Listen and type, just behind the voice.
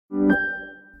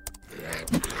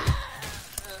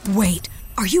Wait,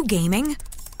 are you gaming?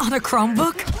 On a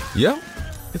Chromebook? Yep.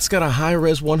 It's got a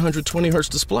high-res 120Hz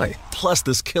display, plus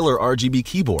this killer RGB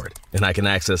keyboard. And I can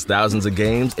access thousands of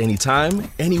games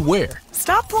anytime, anywhere.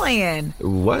 Stop playing.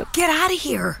 What? Get out of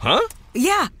here. Huh?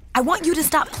 Yeah, I want you to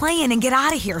stop playing and get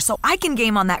out of here so I can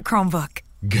game on that Chromebook.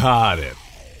 Got it.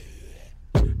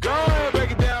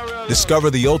 Discover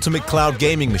the ultimate cloud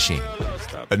gaming machine,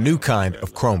 a new kind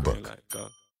of Chromebook.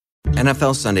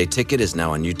 NFL Sunday Ticket is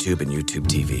now on YouTube and YouTube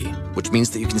TV, which means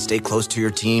that you can stay close to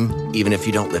your team even if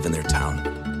you don't live in their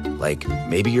town. Like,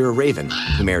 maybe you're a Raven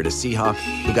who married a Seahawk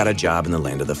who got a job in the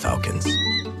land of the Falcons.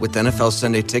 With NFL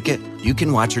Sunday Ticket, you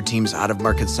can watch your team's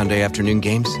out-of-market Sunday afternoon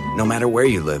games no matter where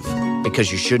you live,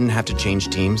 because you shouldn't have to change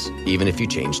teams even if you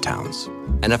change towns.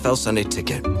 NFL Sunday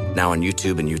Ticket, now on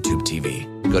YouTube and YouTube TV.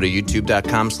 Go to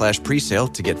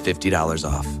youtube.com/presale to get $50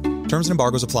 off. Terms and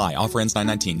embargoes apply. Offer ends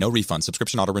 9/19. No refund.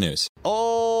 Subscription auto renews.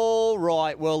 All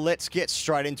right, well, let's get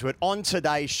straight into it. On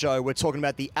today's show, we're talking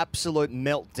about the absolute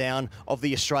meltdown of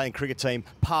the Australian cricket team.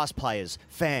 Past players,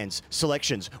 fans,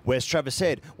 selections. Where's Travis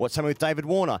Head? What's happening with David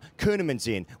Warner? Kuhneman's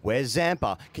in. Where's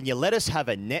Zampa? Can you let us have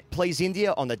a net, please,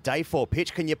 India, on the day 4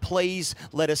 pitch? Can you please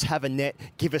let us have a net?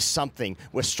 Give us something.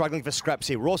 We're struggling for scraps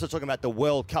here. We're also talking about the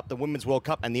World Cup, the Women's World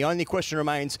Cup, and the only question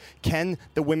remains, can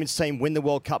the women's team win the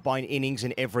World Cup by an innings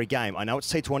in every game? I know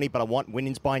it's T20, but I want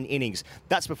winnings by an innings.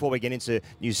 That's before we get into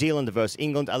New Zealand versus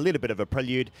England, a little bit of a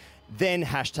prelude. Then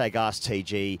hashtag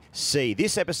AskTGC.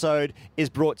 This episode is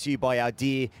brought to you by our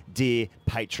dear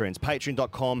patrons.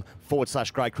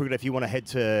 Patreon.com/Grade Cricket. If you want to head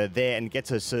to there and get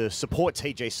to support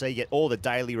TGC, get all the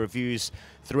daily reviews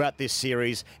throughout this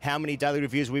series. How many daily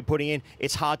reviews are we putting in?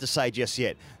 It's hard to say just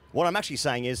yet. What I'm actually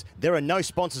saying is there are no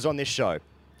sponsors on this show.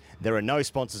 There are no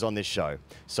sponsors on this show.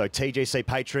 So TGC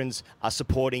patrons are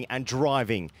supporting and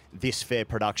driving this fair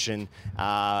production.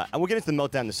 And we'll get into the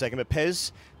meltdown in a second. But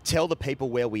Pez, tell the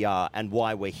people where we are and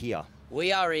why we're here.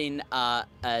 We are in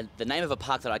the name of a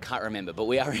park that I can't remember, but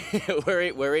we are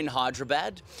we're in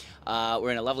Hyderabad.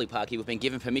 We're in a lovely park here. We've been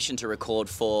given permission to record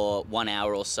for 1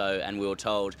 hour or so, and we were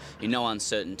told in no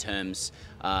uncertain terms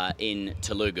in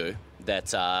Telugu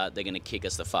that they're going to kick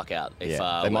us the fuck out. If,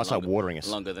 they might start watering us.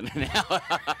 Longer than an hour.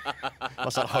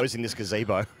 Might start hosing this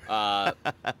gazebo.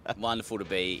 Wonderful to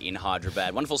be in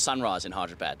Hyderabad. Wonderful sunrise in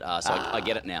Hyderabad. So I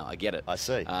get it now. I get it. I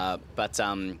see.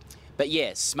 But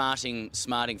yeah, smarting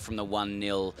from the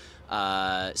 1-0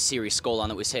 series scoreline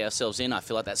that we see ourselves in, I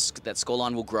feel like that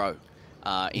scoreline will grow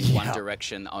in one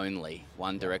direction only.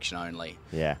 One direction only.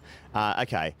 Yeah.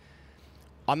 Okay.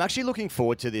 I'm actually looking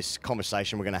forward to this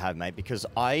conversation we're going to have, mate, because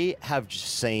I have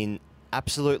just seen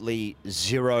absolutely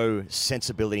zero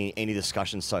sensibility in any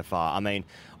discussion so far. I mean,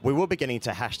 we will be getting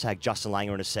to hashtag Justin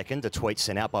Langer in a second, a tweet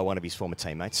sent out by one of his former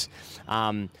teammates.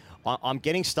 I'm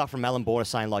getting stuff from Alan Border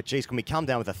saying, like, geez, can we come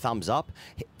down with a thumbs up?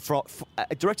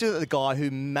 Directed at the guy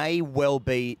who may well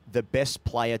be the best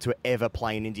player to ever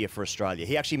play in India for Australia.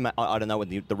 He actually, I don't know what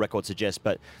the record suggests,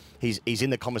 but he's in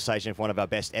the conversation for one of our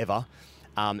best ever.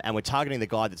 And we're targeting the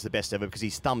guy that's the best ever because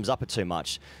his thumbs up are too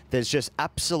much. There's just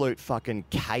absolute fucking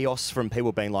chaos from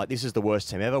people being like, this is the worst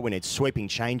team ever. We need sweeping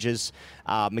changes.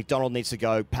 McDonald needs to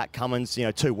go. Pat Cummins,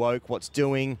 too woke. What's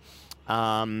doing?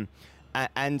 And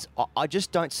I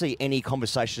just don't see any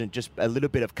conversation, just a little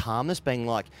bit of calmness being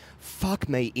like, fuck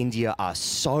me, India are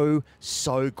so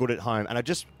good at home. And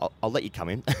I'll let you come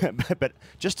in. But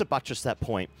just to buttress that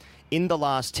point, in the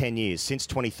last 10 years, since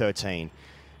 2013,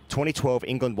 2012,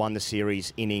 England won the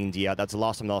series in India. That's the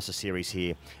last time they lost a series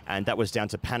here. And that was down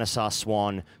to Panesar,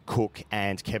 Swan, Cook,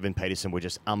 and Kevin Peterson were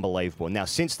just unbelievable. Now,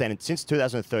 since then, since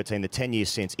 2013, the 10 years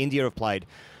since, India have played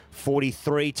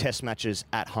 43 test matches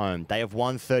at home. They have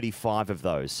won 35 of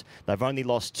those. They've only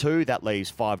lost 2. That leaves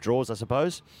 5 draws, I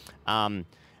suppose. And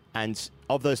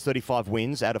of those 35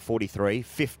 wins out of 43,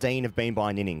 15 have been by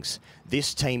an innings.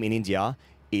 This team in India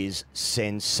is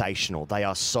sensational. They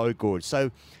are so good.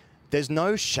 So there's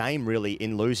no shame, really,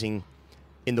 in losing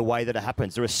in the way that it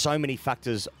happens. There are so many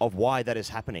factors of why that is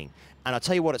happening. And I'll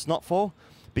tell you what it's not for,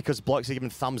 because blokes are giving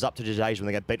thumbs up to Jadeja when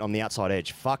they get beaten on the outside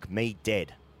edge. Fuck me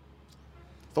dead.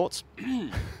 Thoughts?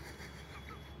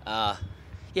 Yeah,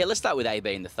 let's start with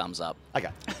AB and the thumbs up. Okay.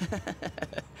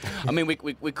 I mean, we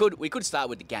could start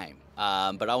with the game,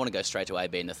 but I want to go straight to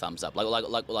AB and the thumbs up.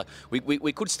 Like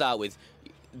we could start with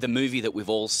the movie that we've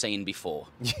all seen before.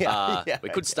 We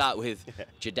could start with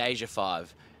Jadeja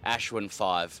 5, Ashwin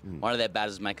 5. One of their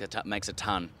batters makes a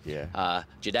ton.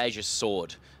 Jadeja's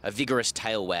sword, a vigorous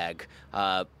tail wag.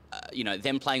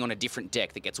 Them playing on a different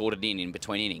deck that gets ordered in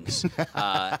between innings.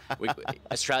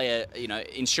 Australia,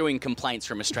 ensuing complaints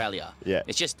from Australia. Yeah.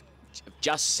 It's just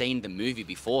just seen the movie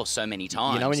before so many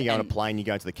times. You know when you go on a plane, you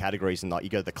go into the categories and like you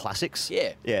go to the classics?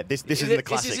 Yeah. Yeah, this is in the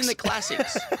classics. This is in the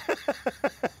classics.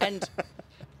 And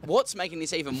what's making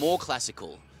this even more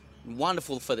classical,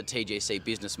 wonderful for the TGC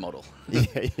business model,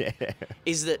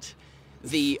 is that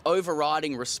the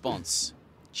overriding response,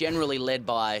 generally led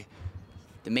by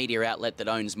the media outlet that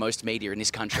owns most media in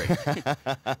this country,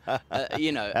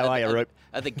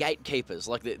 are the gatekeepers,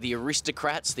 like the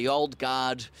aristocrats, the old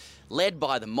guard, led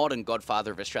by the modern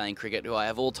godfather of Australian cricket, who I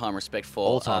have all-time respect for.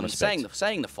 All-time respect.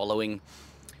 Saying the following: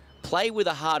 play with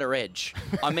a harder edge.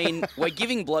 I mean, we're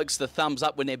giving blokes the thumbs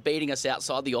up when they're beating us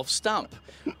outside the off stump.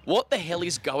 What the hell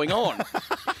is going on?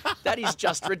 That is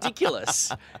just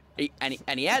ridiculous.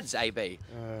 And he adds, AB,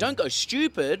 don't go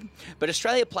stupid, but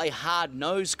Australia play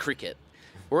hard-nosed cricket.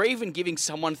 We're even giving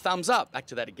someone thumbs up. Back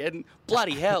to that again.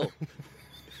 Bloody hell.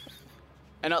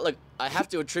 And I have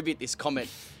to attribute this comment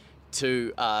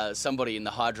to somebody in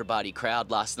the Hyderabadi crowd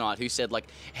last night who said, like,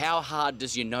 how hard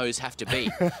does your nose have to be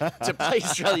to play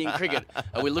Australian cricket?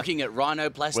 Are we looking at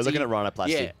rhinoplasty? We're looking at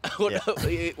rhinoplasty.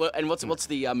 Yeah. And what's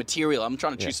the material? I'm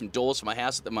trying to choose some doors for my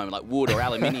house at the moment, like wood or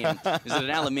aluminium. Is it an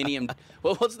aluminium?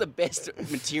 Well, what's the best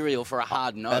material for a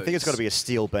hard nose? I think it's got to be a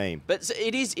steel beam. But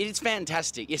it is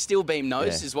fantastic. Your steel beam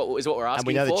nose is what we're asking for. And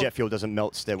we know that jet fuel doesn't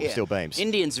melt steel beams.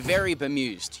 Indians very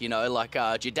bemused, like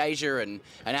Jadeja and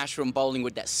Ashram bowling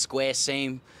with that square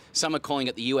seam. Some are calling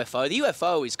it the UFO. The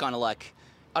UFO is kind of like,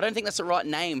 I don't think that's the right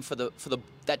name for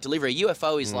that delivery.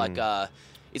 UFO is like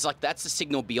it's like that's the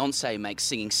signal Beyonce makes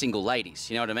singing Single Ladies.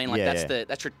 You know what I mean? Like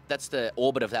that's the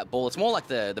orbit of that ball. It's more like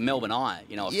the Melbourne Eye,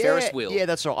 a Ferris wheel. Yeah,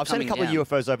 that's right. I've seen a couple of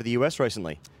UFOs over the US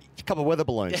recently. A couple of weather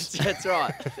balloons. That's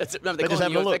right. They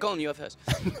call them UFOs.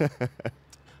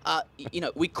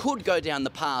 We could go down the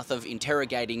path of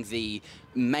interrogating the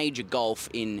major golf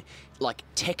in like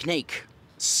technique,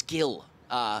 skill,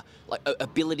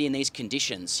 ability in these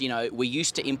conditions. We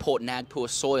used to import Nagpur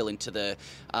soil into the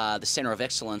centre of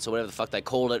excellence or whatever the fuck they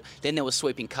called it. Then there were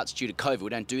sweeping cuts due to COVID. We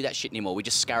don't do that shit anymore. We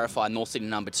just scarify North Sydney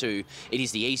number 2. It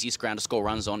is the easiest ground to score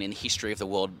runs on in the history of the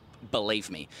world,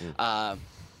 believe me.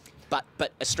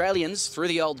 But Australians, through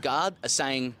the old guard, are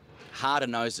saying harder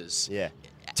noses. Yeah.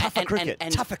 Tougher cricket.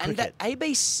 Tougher cricket. And that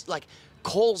AB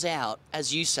calls out,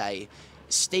 as you say,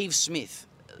 Steve Smith.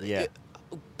 Yeah.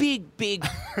 Big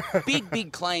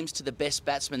claims to the best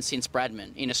batsman since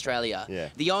Bradman in Australia. Yeah.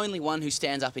 The only one who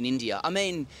stands up in India. I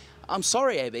mean, I'm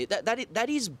sorry, AB. That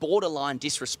is borderline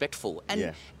disrespectful.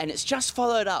 And it's just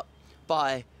followed up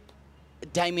by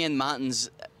Damien Martin's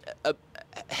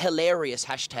hilarious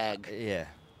hashtag. Yeah.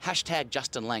 Hashtag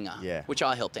Justin Langer, which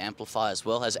I helped to amplify as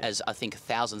well, as I think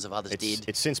thousands of others did.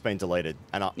 It's since been deleted.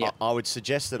 And I would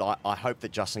suggest that I hope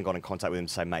that Justin got in contact with him and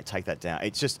say, mate, take that down.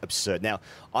 It's just absurd. Now,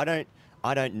 I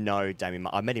don't know Damien.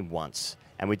 I met him once,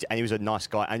 and he was a nice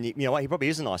guy. And you know what? He probably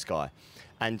is a nice guy.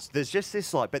 And there's just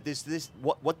this but there's this,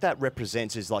 what that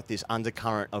represents is like this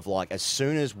undercurrent of like, as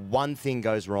soon as one thing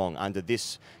goes wrong under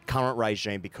this current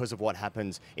regime because of what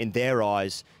happens in their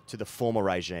eyes to the former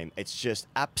regime, it's just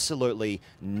absolutely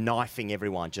knifing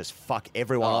everyone, just fuck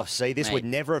everyone off. See, this would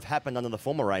never have happened under the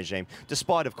former regime,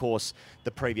 despite, of course,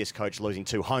 the previous coach losing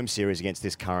 2 home series against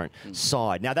this current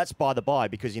side. Now, that's by the by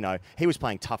because, he was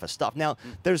playing tougher stuff. Now,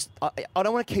 I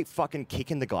don't want to keep fucking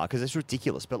kicking the guy because it's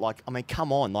ridiculous, but like, I mean,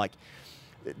 come on, like,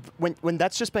 when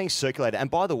that's just being circulated,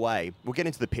 and by the way, we'll get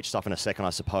into the pitch stuff in a second,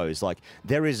 I suppose. Like,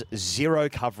 there is zero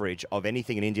coverage of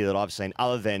anything in India that I've seen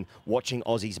other than watching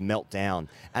Aussies melt down.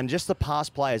 And just the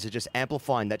past players are just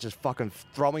amplifying that, just fucking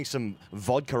throwing some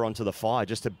vodka onto the fire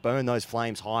just to burn those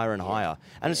flames higher and higher.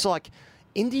 And it's like,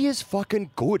 India's fucking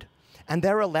good. And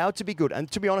they're allowed to be good. And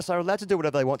to be honest, they're allowed to do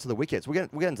whatever they want to the wickets. We'll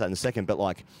get into that in a second, but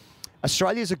like,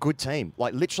 Australia's a good team.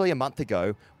 Like, literally a month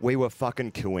ago, we were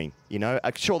fucking cooing.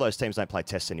 Sure, those teams don't play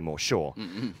tests anymore. Sure,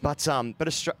 but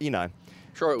Australia,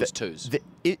 sure, it was twos.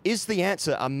 Is the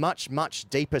answer a much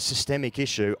deeper systemic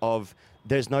issue of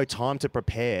there's no time to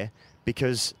prepare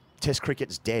because Test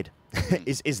cricket's dead?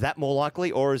 Is that more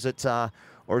likely, or is it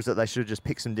they should have just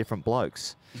picked some different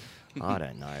blokes? I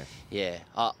don't know. Yeah,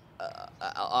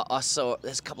 I saw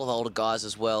there's a couple of older guys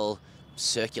as well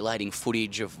circulating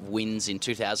footage of wins in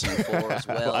 2004 as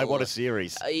well. What a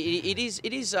series! It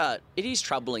is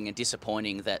troubling and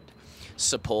disappointing that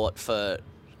support for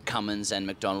Cummins and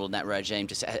McDonald and that regime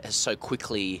just has so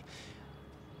quickly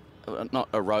not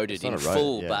eroded in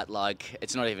full, but like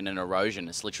it's not even an erosion.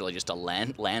 It's literally just a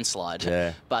landslide.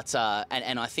 Yeah. But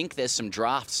and I think there's some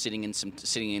drafts sitting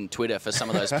in Twitter for some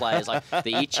of those players, like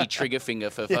the itchy trigger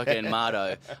finger for fucking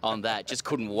Mardo on that. Just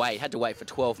couldn't wait. Had to wait for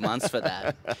 12 months for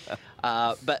that.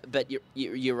 But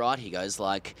you're right. He goes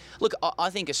like, look,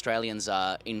 I think Australians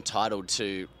are entitled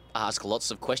to ask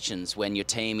lots of questions when your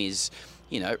team is,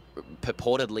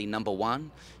 purportedly number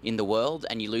one in the world,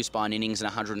 and you lose by an innings and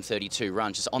 132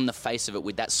 runs. Just on the face of it,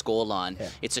 with that scoreline,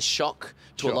 it's a shock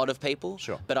to a lot of people.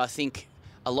 Sure. But I think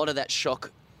a lot of that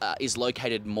shock is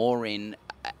located more in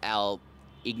our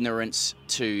ignorance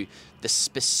to the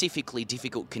specifically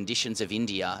difficult conditions of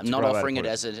India. I'm not offering it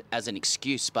as an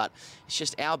excuse, but it's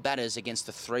just our batters against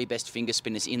the 3 best finger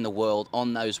spinners in the world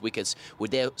on those wickets with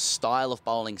their style of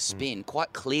bowling spin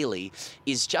quite clearly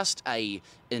is just an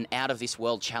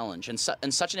out-of-this-world challenge. And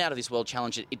such an out-of-this-world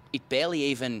challenge, it barely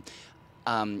even...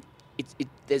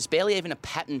 there's barely even a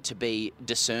pattern to be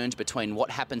discerned between what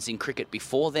happens in cricket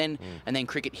before then and then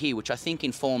cricket here, which I think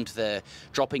informed the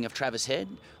dropping of Travis Head.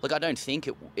 Look, I don't think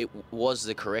it was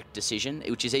the correct decision,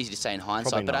 which is easy to say in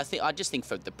hindsight, but I just think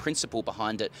for the principle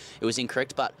behind it, it was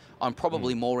incorrect. But I'm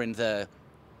probably more in the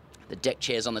deck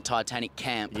chairs on the Titanic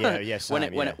camp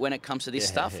when it comes to this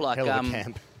stuff. Like, hell of a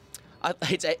camp.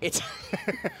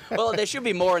 Well, there should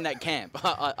be more in that camp.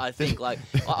 I think. Like,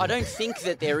 I don't think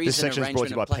that there is this an arrangement. This section is brought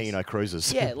to you by in place. P&O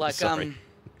Cruises. Yeah, like Sorry.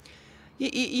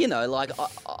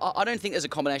 I don't think there's a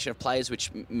combination of players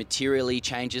which materially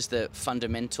changes the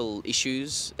fundamental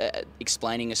issues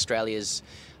explaining Australia's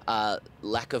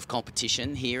lack of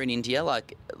competition here in India.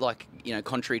 Like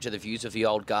contrary to the views of the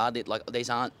old guard, these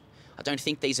aren't. I don't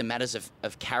think these are matters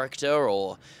of character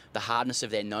or the hardness of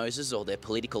their noses or their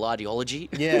political ideology.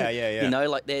 Yeah.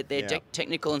 They're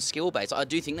technical and skill based. I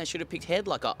do think they should have picked Head.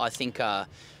 Like I think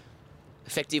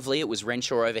effectively it was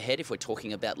Renshaw over Head if we're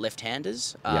talking about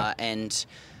left-handers. And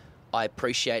I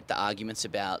appreciate the arguments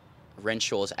about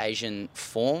Renshaw's Asian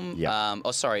form. I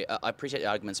appreciate the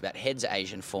arguments about Head's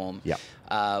Asian form.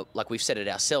 Like we've said it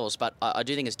ourselves, but I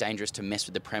do think it's dangerous to mess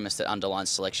with the premise that underlines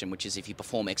selection, which is if you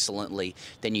perform excellently,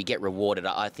 then you get rewarded.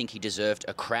 I think he deserved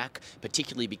a crack,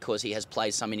 particularly because he has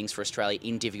played some innings for Australia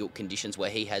in difficult conditions where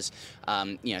he has,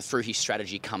 through his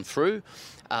strategy, come through.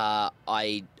 I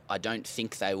don't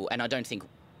think they will, and I don't think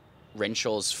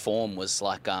Renshaw's form was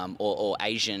like, or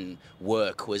Asian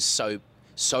work was so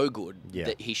good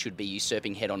that he should be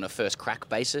usurping Head on a first crack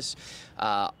basis.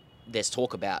 There's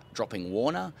talk about dropping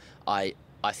Warner. I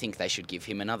think they should give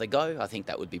him another go. I think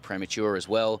that would be premature as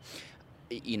well.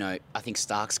 I think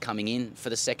Stark's coming in for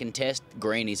the second test.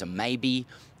 Green is a maybe.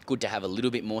 Good to have a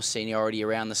little bit more seniority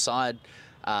around the side.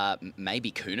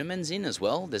 Maybe Kuhneman's in as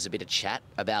well. There's a bit of chat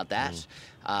about that.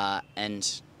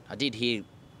 And I did hear,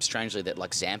 strangely, that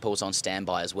like Zampa was on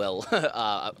standby as well,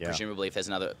 presumably if there's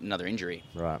another injury.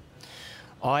 Right.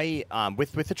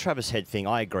 With the Travis Head thing,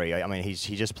 I agree. I mean, he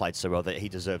just played so well that he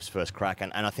deserves first crack,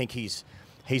 and I think he's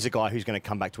a guy who's going to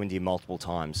come back to India multiple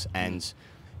times. And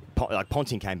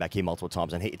Ponting came back here multiple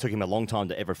times, and it took him a long time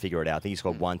to ever figure it out. I think he's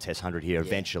got one Test 100 here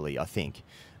eventually, I think.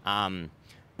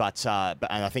 But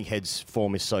I think Head's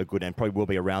form is so good and probably will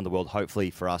be around the world,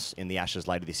 hopefully for us in the Ashes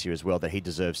later this year as well, that he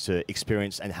deserves to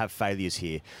experience and have failures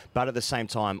here. But at the same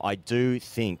time, I do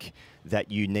think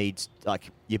that you need, like,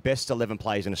 your best 11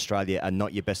 players in Australia are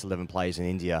not your best 11 players in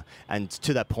India. And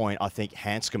to that point, I think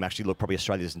Hanscom actually looked probably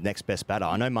Australia's next best batter.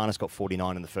 I know Marnus got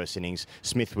 49 in the first innings.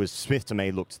 Smith to me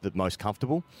looked the most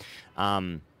comfortable.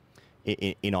 In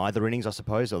either innings, I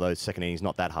suppose, although second innings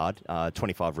not that hard.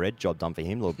 25 red, job done for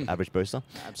him, little average booster.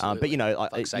 Absolutely.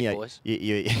 But exactly,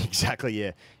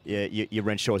 your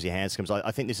Renshaws, your Hanscoms.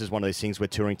 I think this is one of those things where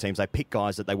touring teams, they pick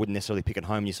guys that they wouldn't necessarily pick at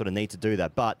home. You sort of need to do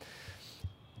that, but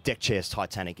deck chairs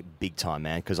Titanic big time,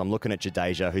 man, because I'm looking at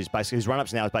Jadeja, whose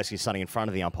run-ups now is basically standing in front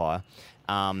of the umpire,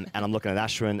 and I'm looking at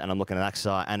Ashwin, and I'm looking at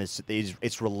Axar, and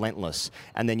it's relentless.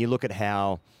 And then you look at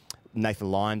how Nathan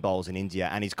Lyon bowls in India,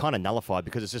 and he's kind of nullified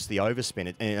because it's just the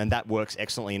overspin, and that works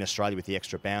excellently in Australia with the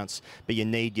extra bounce. But you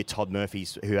need your Todd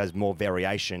Murphys, who has more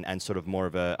variation and sort of more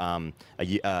of a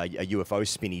UFO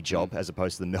spinny job as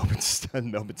opposed to the Melbourne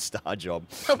Star job.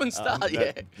 Melbourne Star,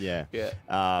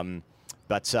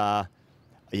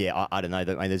 I don't know.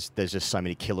 I mean, there's just so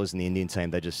many killers in the Indian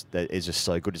team. It's just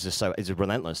so good. It's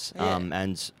relentless.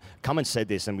 And Cummins said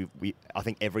this, and I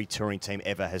think every touring team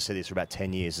ever has said this for about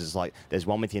 10 years. Is like there's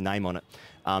one with your name on it,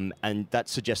 and that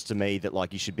suggests to me that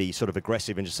like you should be sort of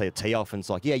aggressive and just say a tee off, and it's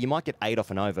like you might get 8 off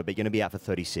and over, but you're going to be out for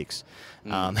 36.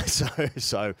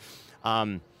 So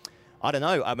I don't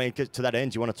know. I mean, to that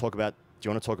end, do you want to talk about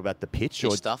the pitch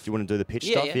or stuff? Do you want to do the pitch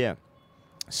stuff? Yeah.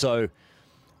 So.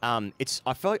 I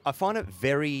find it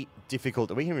very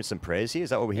difficult. Are we hearing some prayers here?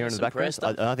 Is that what we're hearing in the background?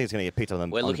 I don't think it's going to get picked on them.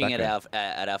 We're looking at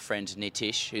our friend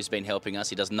Nitish, who's been helping us.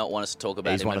 He does not want us to talk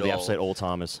about him at all. He's one of the absolute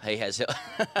all-timers. He has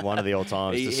one of the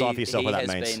all-timers. Decipher yourself what that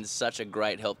means. He has been such a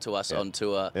great help to us on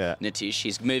tour. Nitish.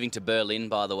 He's moving to Berlin,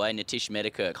 by the way. Nitish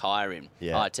Medikirk, hire him.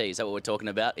 IT, is that what we're talking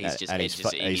about? He's just he's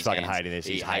fucking hating this.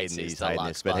 He's hating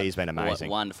this. But he's been amazing.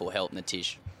 Wonderful help,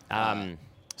 Nitish.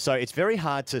 So it's very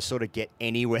hard to sort of get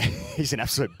anywhere. He's an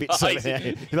absolute bitch over there.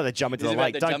 He's about to jump into the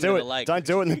lake. Don't do it. Don't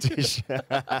do it in the dish. You're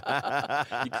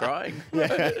crying?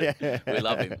 We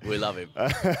love him. We love him.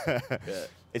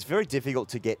 It's very difficult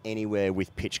to get anywhere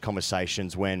with pitch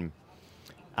conversations when...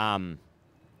 Okay.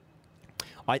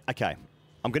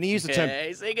 I'm going to use the term... Yeah,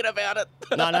 he's thinking about it.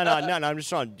 No. I'm just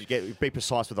trying to be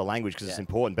precise with the language because it's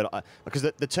important. But because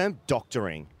the term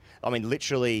doctoring, I mean,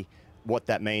 literally... What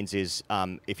that means is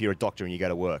if you're a doctor and you go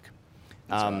to work.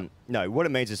 Right. No, what it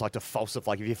means is like to falsify.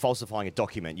 Like if you're falsifying a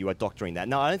document, you are doctoring that.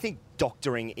 No, I don't think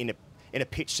doctoring in a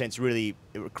pitch sense really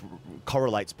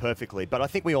correlates perfectly. But I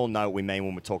think we all know what we mean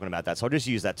when we're talking about that. So I'll just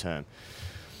use that term.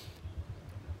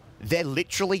 They're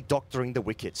literally doctoring the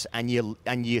wickets, and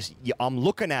I'm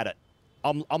looking at it.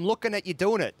 I'm looking at you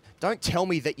doing it. Don't tell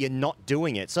me that you're not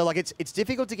doing it. So like it's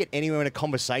difficult to get anywhere in a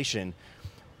conversation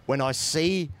when I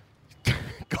see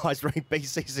guys wearing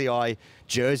BCCI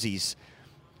jerseys,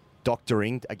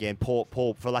 doctoring again, poor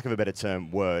for lack of a better term,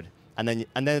 word, and then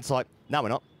it's like, no, we're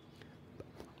not.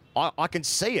 I can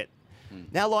see it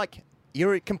now. Like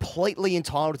you're completely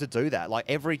entitled to do that. Like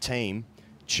every team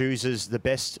chooses the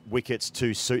best wickets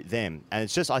to suit them, and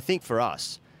it's just I think for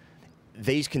us,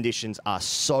 these conditions are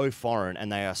so foreign and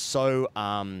they are so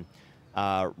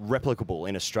replicable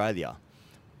in Australia.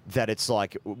 That it's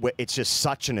like, it's just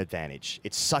such an advantage.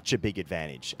 It's such a big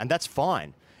advantage. And that's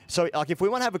fine. So, like, if we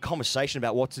want to have a conversation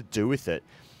about what to do with it,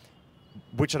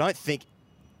 which I don't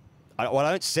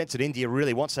sense that India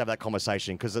really wants to have that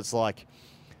conversation because it's like,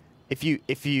 if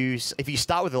you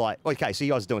start with like, okay, so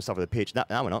you guys are doing stuff with the pitch. No,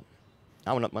 we're not.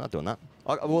 No, we're not doing that.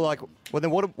 Well, then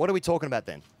what are we talking about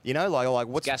then? You know, like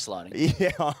what's... Gaslighting.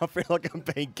 Yeah, I feel like I'm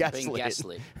being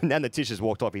gaslit. And then the Tish has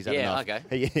walked off. He's had enough.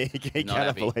 Okay. He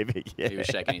cannot believe it. Yeah. He was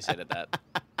shaking his head at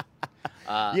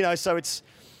that. You know, so it's...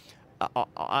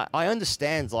 I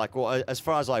understand, like, well, as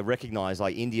far as I recognise,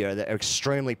 like, India, they're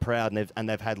extremely proud and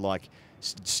they've had, like,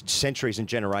 centuries and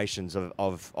generations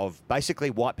of basically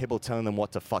white people telling them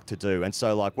what the fuck to do. And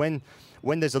so, like, when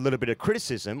there's a little bit of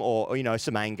criticism or you know,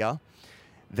 some anger...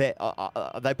 they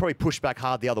probably push back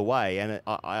hard the other way, and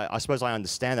I suppose I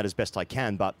understand that as best I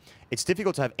can, but it's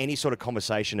difficult to have any sort of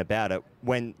conversation about it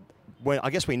when I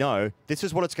guess we know this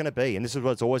is what it's going to be, and this is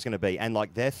what it's always going to be, and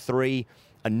like their three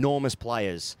enormous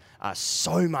players are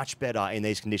so much better in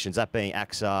these conditions, that being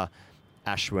Axar,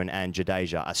 Ashwin and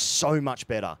Jadeja, are so much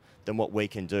better than what we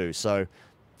can do. So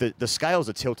the scales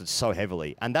are tilted so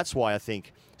heavily, and that's why I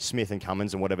think Smith and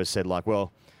Cummins and whatever said, like,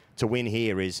 well, to win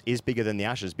here is bigger than the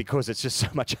Ashes because it's just so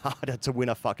much harder to win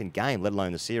a fucking game, let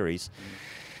alone the series.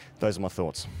 Those are my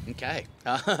thoughts. Okay.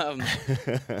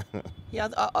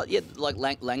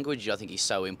 Like language, I think is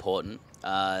so important.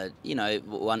 You know,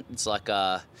 it's like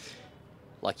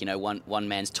you know, one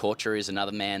man's torture is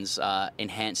another man's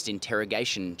enhanced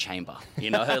interrogation chamber.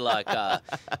 You know, like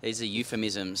these are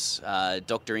euphemisms.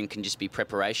 Doctoring can just be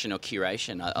preparation or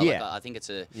curation. I think it's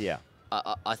a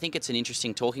I think it's an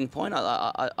interesting talking point.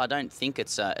 I don't think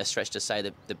it's a stretch to say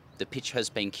that the pitch has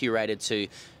been curated to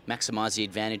maximise the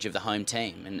advantage of the home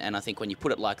team. And I think when you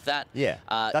put it like that,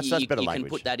 that's better language. You can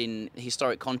put that in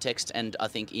historic context, and I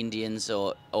think Indians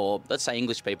or let's say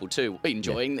English people too,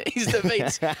 enjoying these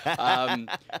defeats,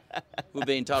 will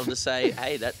be entitled to say,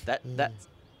 hey,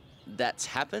 that's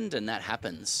happened and that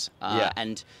happens.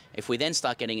 And if we then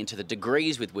start getting into the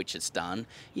degrees with which it's done,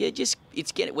 we're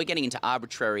getting into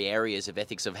arbitrary areas of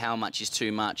ethics of how much is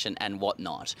too much and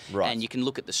whatnot. Right. And you can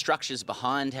look at the structures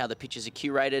behind how the pitches are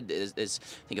curated. There's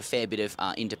I think, a fair bit of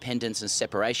independence and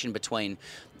separation between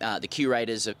the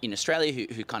curators in Australia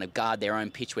who kind of guard their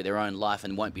own pitch with their own life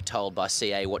and won't be told by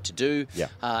CA what to do.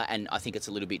 And I think it's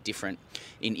a little bit different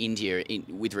in India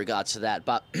with regards to that.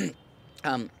 But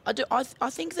I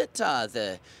think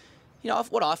that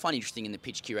what I find interesting in the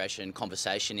pitch curation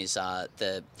conversation is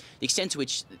the extent to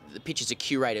which the pitches are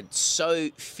curated so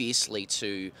fiercely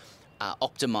to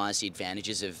optimise the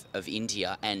advantages of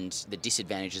India and the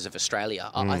disadvantages of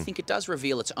Australia. I think it does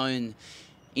reveal its own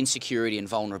insecurity and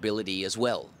vulnerability as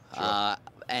well. Sure.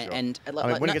 When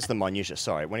it gets to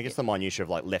the the minutiae of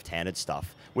like left-handed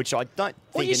stuff, which I don't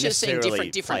think you're is necessarily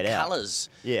seeing different colours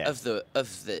of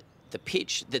the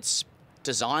pitch that's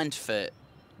designed for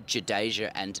Jadeja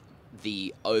and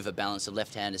the overbalance of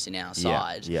left-handers in our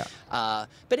side.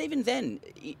 But even then,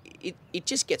 it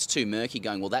just gets too murky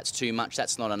going, well, that's too much,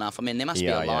 that's not enough. I mean, there must be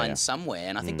a line somewhere,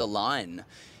 and I think the line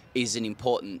is an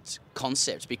important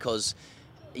concept because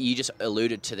you just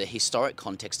alluded to the historic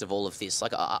context of all of this.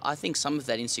 Like, I think some of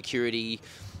that insecurity,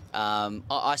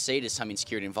 I see it as some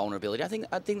insecurity and vulnerability. I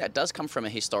think that does come from a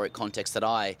historic context that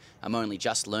I am only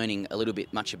just learning a little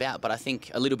bit much about, but I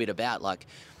think a little bit about, like,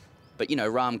 but, you know,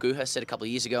 Ram Guha said a couple of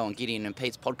years ago on Gideon and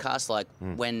Pete's podcast, like,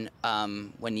 when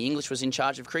the English was in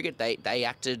charge of cricket, they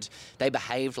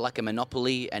behaved like a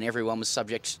monopoly and everyone was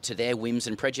subject to their whims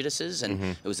and prejudices, and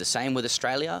it was the same with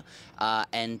Australia.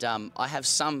 And I have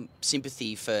some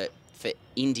sympathy for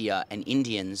India and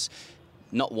Indians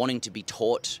not wanting to be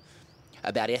taught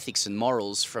about ethics and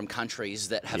morals from countries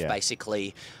that have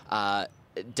basically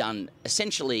done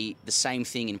essentially the same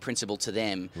thing in principle to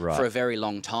them for a very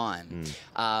long time.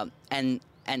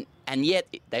 And yet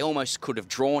they almost could have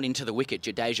drawn into the wicket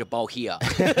Jadeja Bolhia.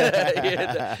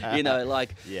 You know,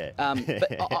 like.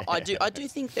 But I do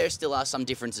think there still are some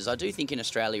differences. I do think in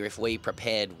Australia, if we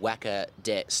prepared Wacker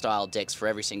style decks for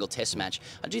every single Test match,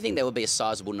 I do think there would be a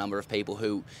sizable number of people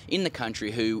who in the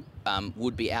country who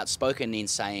would be outspoken in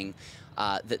saying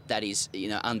that is, you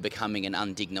know, unbecoming and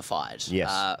undignified.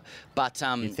 But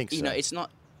you know, it's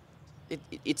not.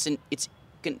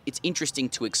 It's interesting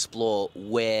to explore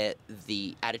where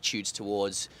the attitudes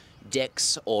towards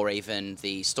decks, or even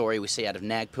the story we see out of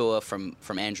Nagpur from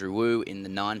Andrew Wu in the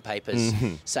Nine papers,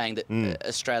 saying that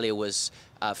Australia was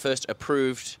first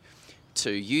approved to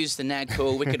use the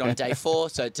Nagpur wicket on day 4.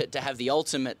 So to have the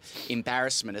ultimate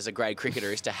embarrassment as a grade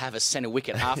cricketer is to have a centre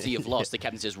wicket after you've lost. The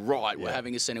captain says, right, we're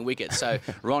having a centre wicket. So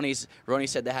Ronnie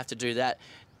said they have to do that.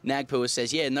 Nagpur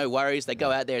says, yeah, no worries. They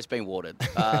go out there, it's been watered.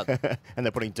 And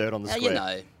they're putting dirt on the square. You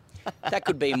know, that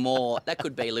could be more. That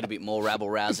could be a little bit more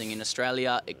rabble-rousing in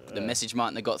Australia. The message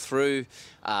mightn't have got through.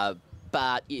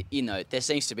 But, you know, there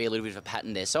seems to be a little bit of a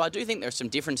pattern there. So I do think there are some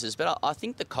differences, but I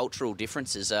think the cultural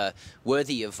differences are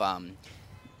worthy of,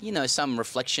 you know, some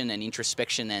reflection and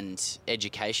introspection and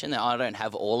education. I don't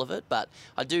have all of it, but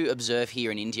I do observe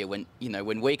here in India when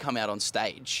we come out on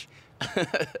stage,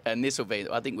 and this will be,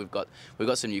 I think we've got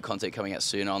some new content coming out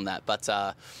soon on that, but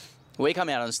when we come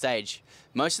out on stage,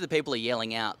 most of the people are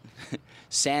yelling out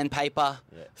sandpaper,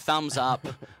 thumbs up,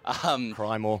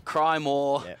 cry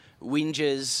more,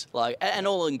 whinges, like, and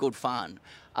all in good fun.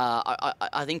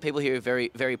 I think people here are very,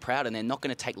 very proud, and they're not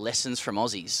going to take lessons from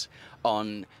Aussies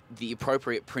on the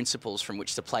appropriate principles from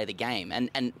which to play the game.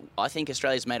 And I think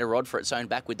Australia's made a rod for its own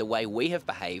back with the way we have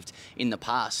behaved in the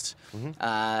past.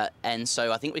 And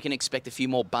so I think we can expect a few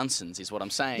more Bunsons, is what I'm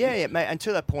saying. Yeah, mate. And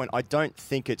to that point, I don't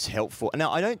think it's helpful.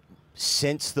 Now, I don't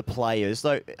sense the players,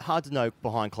 though hard to know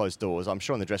behind closed doors. I'm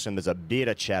sure in the dressing room there's a bit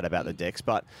of chat about the decks,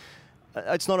 but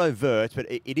it's not overt, but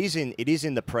it is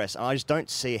in the press, and I just don't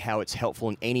see how it's helpful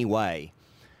in any way.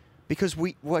 Because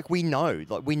we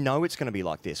know it's going to be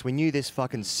like this. We knew this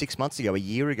fucking 6 months ago, a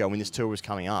year ago, when this tour was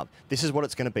coming up. This is what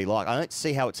it's going to be like. I don't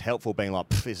see how it's helpful being like,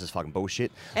 this is fucking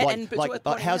bullshit. How's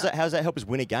that help us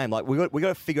win a game? Like we got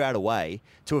to figure out a way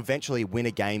to eventually win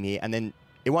a game here, and then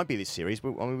it won't be this series.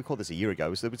 We called this a year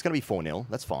ago, so it's going to be 4-0.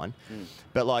 That's fine.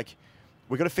 But like,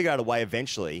 we got to figure out a way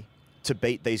eventually to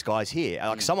beat these guys here.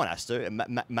 Like, someone has to.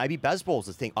 Maybe Bazball's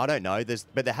the thing. I don't know.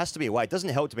 But there has to be a way. It doesn't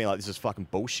help to be like, this is fucking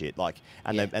bullshit. Like,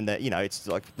 you know, it's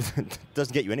like,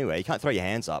 doesn't get you anywhere. You can't throw your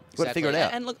hands up. You've got to figure it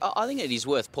out. And look, I think it is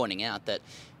worth pointing out that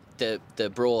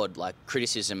the broad, like,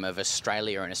 criticism of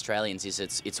Australia and Australians is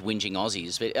it's whinging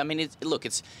Aussies. But I mean, it's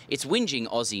whinging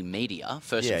Aussie media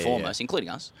first and foremost, including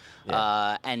us,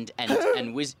 and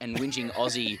whinging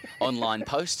Aussie online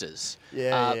posters.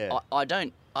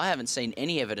 I haven't seen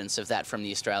any evidence of that from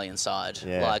the Australian side,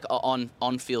 like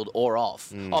on field or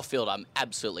off. Off field, I'm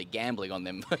absolutely gambling on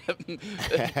them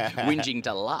whinging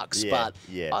deluxe, but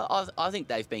I think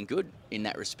they've been good in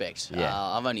that respect.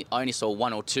 I only saw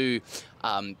one or two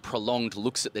prolonged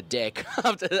looks at the deck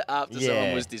after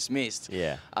someone was dismissed.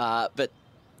 But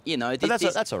you know,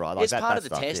 that's all right. Like, it's part of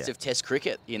the test of Test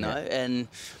cricket, you know, and.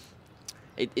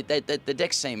 The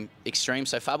decks seem extreme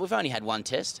so far. We've only had one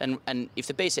test, and if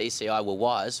the BCCI were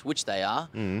wise, which they are,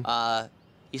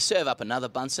 you serve up another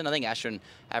Bunsen. I think Ashwin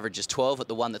averages 12 at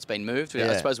the one that's been moved.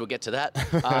 I suppose we'll get to that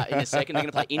in a second. They're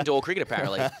going to play indoor cricket,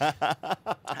 apparently.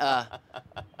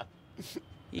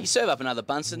 You serve up another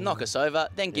Bunsen, knock us over,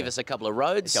 then give us a couple of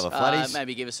roads, flatties.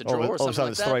 maybe give us a draw or something like that. All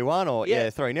of a sudden it's 3-1 or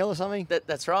 3-0 or something.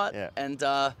 That's right. And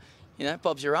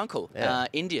Bob's your uncle. Yeah.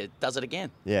 India does it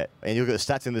again. Yeah, and you look at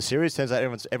the stats in the series. Turns out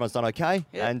everyone's done okay,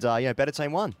 and better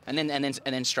team won. And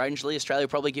then strangely, Australia will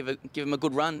probably give him a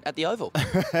good run at the Oval.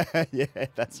 Yeah,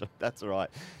 that's right.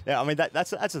 Yeah, I mean that's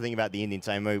the thing about the Indian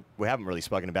team. We haven't really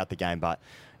spoken about the game, but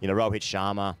Rohit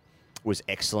Sharma was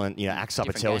excellent. Axar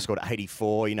Patel scored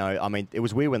 84. I mean, it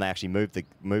was weird when they actually moved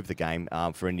the game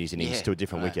for India's innings to a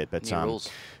different wicket. But rules.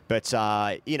 But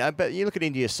you look at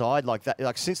India's side like that.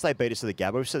 Like since they beat us to the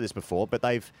Gabba, we've said this before, but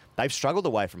they've struggled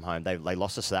away from home. They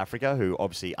lost to South Africa, who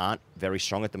obviously aren't very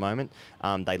strong at the moment.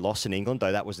 They lost in England,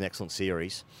 though that was an excellent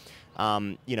series.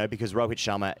 Because Rohit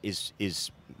Sharma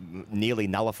is nearly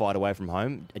nullified away from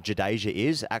home. Jadeja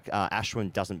is.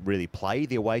 Ashwin doesn't really play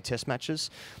the away test matches.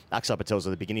 Axar Patel's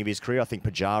at the beginning of his career. I think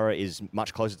Pujara is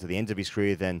much closer to the end of his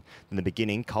career than the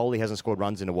beginning. Kohli hasn't scored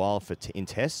runs in a while in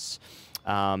tests.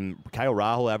 KL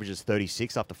Rahul averages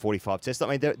 36 after 45 tests. I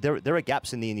mean, there are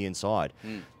gaps in the Indian side.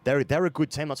 They're a good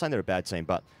team. I'm not saying they're a bad team,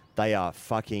 but they are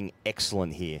fucking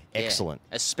excellent here. Excellent.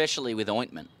 Especially with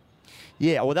ointment.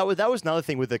 Yeah, well, that was another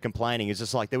thing with the complaining. Is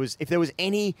just like if there was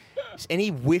any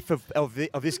whiff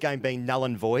of this game being null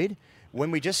and void,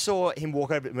 when we just saw him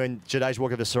when Jadeja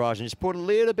walked over to Siraj and just put a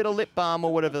little bit of lip balm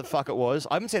or whatever the fuck it was.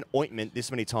 I haven't said ointment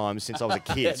this many times since I was a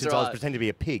kid, since I was pretending to be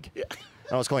a pig. Yeah.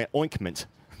 And I was calling it ointment.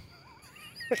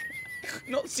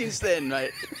 Not since then,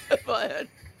 mate. Have I heard?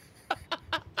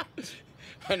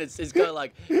 And it's kind of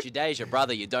like, Jadeja,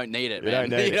 brother, you don't need it,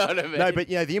 man. You know what I mean? No, but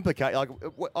the implication, like,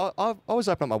 I was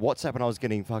opening up my WhatsApp and I was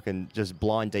getting fucking just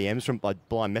blind DMs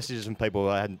blind messages from people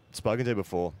I hadn't spoken to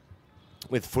before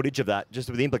with footage of that, just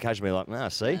with the implication being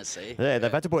like, see? Yeah,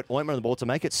 they've had to put ointment on the ball to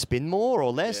make it spin more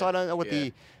or less. Yeah. I don't know what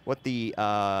the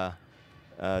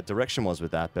direction was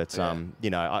with that, but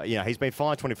he's been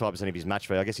fined 25% of his match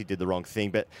fee. I guess he did the wrong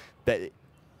thing, but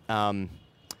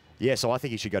so I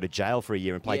think he should go to jail for a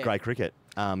year and play grade cricket.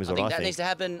 I think that needs to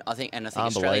happen. I think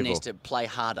Australia needs to play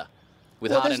harder.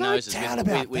 With harder noses,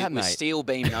 with steel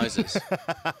beam noses.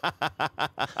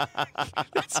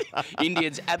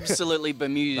 Indians absolutely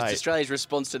bemused. Mate. Australia's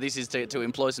response to this is to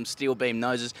employ some steel beam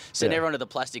noses. Send everyone to the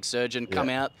plastic surgeon. Come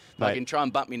out. Fucking try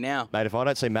and bump me now. Mate, if I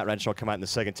don't see Matt Renshaw come out in the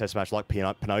second test match like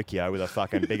Pinocchio with a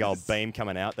fucking big old beam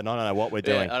coming out, then I don't know what we're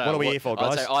doing. What are we here for,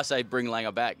 guys? I say bring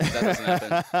Langer back. That doesn't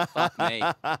happen. Fuck me.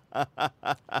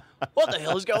 What the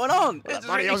hell is going on? What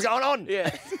the hell's going on?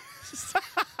 Yeah.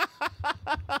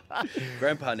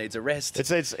 Grandpa needs a rest.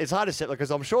 It's hard to say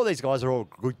because I'm sure these guys are all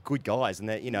good guys, and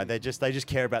they just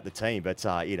care about the team. But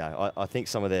I think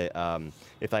some of their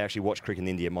if they actually watch cricket in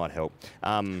India, might help.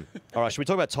 All right, should we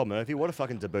talk about Tom Murphy? What a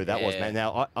fucking debut that was, man.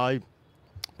 Now I've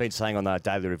been saying on the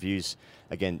daily reviews.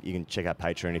 Again, you can check out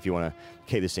Patreon if you want to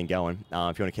keep this thing going.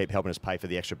 If you want to keep helping us pay for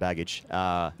the extra baggage.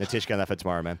 Natish, going that for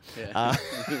tomorrow, man. Yeah.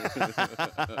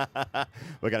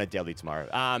 We're going to Delhi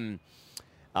tomorrow.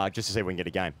 Just to see if we can get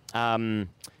a game.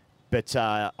 But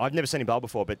I've never seen him bowl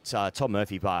before, but Tom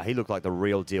Murphy, he looked like the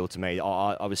real deal to me.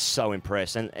 I was so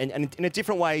impressed. And in a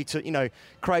different way to,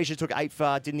 Frazier took 8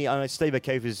 for, didn't he? I know Steve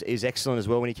O'Keefe is excellent as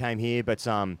well when he came here, but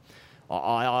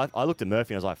I looked at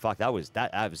Murphy and I was like, fuck, that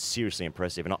was seriously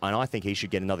impressive. And I think he should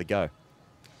get another go.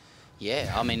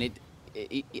 Yeah, I mean,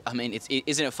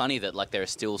 isn't it funny that there are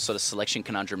still sort of selection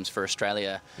conundrums for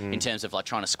Australia in terms of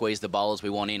trying to squeeze the bowlers we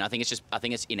want in? I think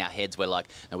it's in our heads. We're like,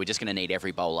 no, we're just going to need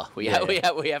every bowler. We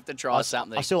have to try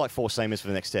something. I still like 4 seamers for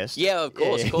the next test. Yeah, of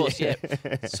course. Yeah.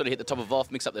 Sort of hit the top of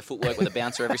off, mix up their footwork with a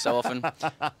bouncer every so often.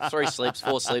 3 sleeps,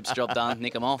 4 sleeps, job done.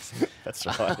 Nick them off. That's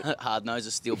right. Hard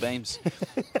noses, steel beams.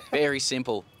 Very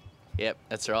simple. Yep,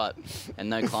 that's right. And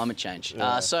no climate change.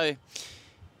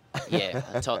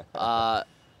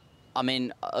 I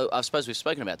mean, I suppose we've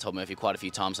spoken about Tom Murphy quite a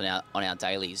few times on our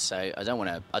dailies, so I don't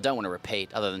want to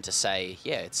repeat, other than to say,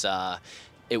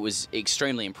 it was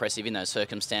extremely impressive in those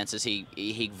circumstances.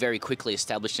 He very quickly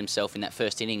established himself in that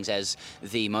first innings as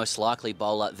the most likely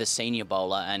bowler, the senior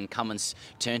bowler, and Cummins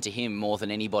turned to him more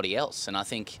than anybody else. And I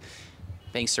think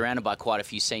being surrounded by quite a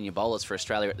few senior bowlers for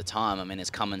Australia at the time. I mean, there's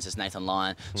Cummins, there's Nathan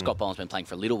Lyon. Scott Boland's been playing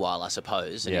for a little while, I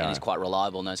suppose, and he's quite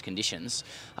reliable in those conditions,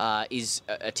 is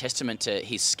a testament to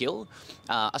his skill.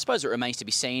 I suppose it remains to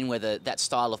be seen whether that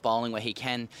style of bowling where he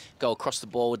can go across the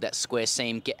ball with that square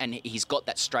seam, and he's got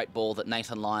that straight ball that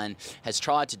Nathan Lyon has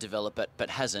tried to develop but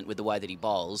hasn't with the way that he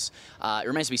bowls. It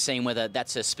remains to be seen whether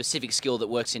that's a specific skill that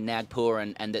works in Nagpur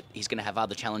and that he's going to have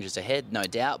other challenges ahead, no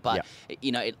doubt. But,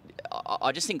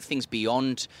 I just think things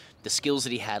beyond the skills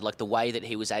that he had, like the way that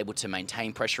he was able to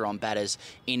maintain pressure on batters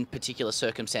in particular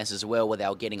circumstances as well, where they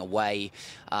were getting away,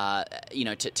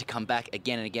 to come back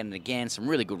again and again and again. Some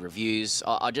really good reviews.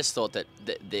 I just thought that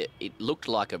it looked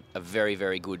like a very,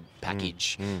 very good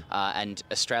package. And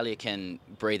Australia can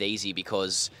breathe easy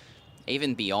because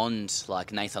even beyond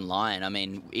like Nathan Lyon, I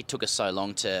mean, it took us so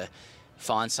long to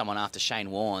find someone after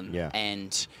Shane Warne,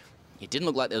 and it didn't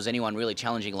look like there was anyone really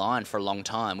challenging Lyon for a long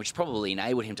time, which probably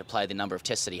enabled him to play the number of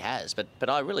tests that he has. But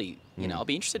I really, I'll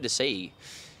be interested to see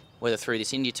whether through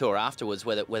this India tour afterwards,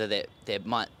 whether there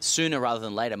might sooner rather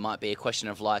than later might be a question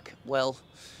of like, well,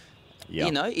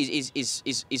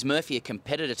 is Murphy a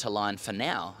competitor to Lyon for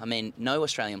now? I mean, no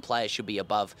Australian player should be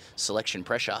above selection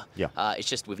pressure. It's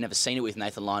just we've never seen it with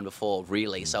Nathan Lyon before,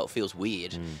 really, so it feels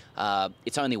weird.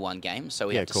 It's only one game, so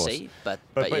we have to see. But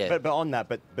on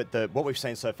that, what we've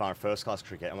seen so far in first class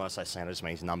cricket, and when I say seen, I just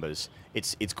mean numbers.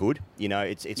 It's good.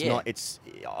 It's not. It's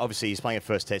obviously he's playing a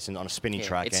first test on a spinning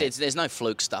track. There's no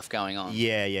fluke stuff going on.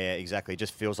 Yeah, exactly. It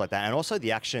just feels like that, and also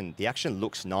the action. The action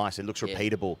looks nice. It looks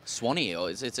repeatable. Swanee,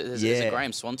 or there's a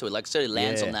Graham Swan to it. Like, so he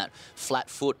lands on that flat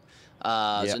foot.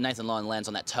 So Nathan Lyon lands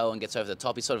on that toe and gets over the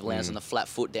top. He sort of lands on the flat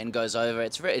foot, then goes over.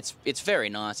 It's very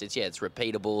nice. It's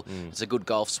repeatable. It's a good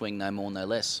golf swing, no more, no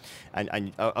less.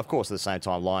 And of course, at the same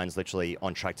time, Lyon's literally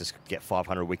on track to get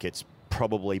 500 wickets.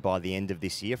 Probably by the end of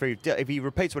this year. If he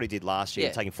repeats what he did last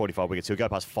year, taking 45 wickets, he'll go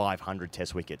past 500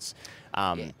 Test wickets.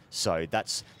 So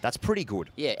that's pretty good.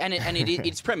 Yeah, and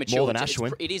it's premature. More than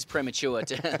Ashwin. It is premature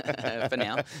for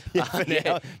now. For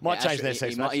now. Might change their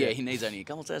six match. He needs only a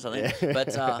couple of tests, I think.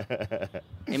 But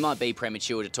it might be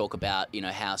premature to talk about,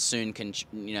 how soon can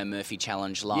Murphy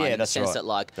challenge Lyon in the sense that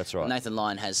Nathan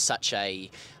Lyon has such a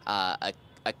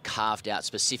carved out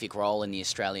specific role in the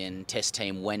Australian Test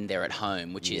team when they're at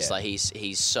home, which is like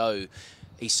he's so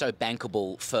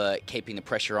bankable for keeping the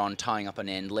pressure on, tying up an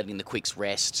end, letting the quicks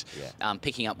rest,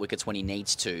 picking up wickets when he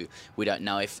needs to. We don't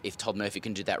know if Todd Murphy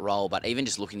can do that role, but even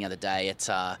just looking the other day at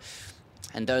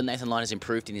and though Nathan Lyon has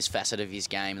improved in this facet of his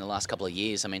game in the last couple of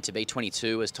years, I mean, to be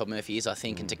 22 as Todd Murphy is, I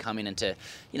think, and to come in and to,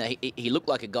 he looked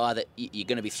like a guy that you're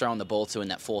going to be throwing the ball to in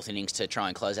that fourth innings to try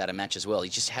and close out a match as well. He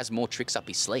just has more tricks up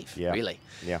his sleeve, really.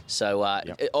 Yeah. So,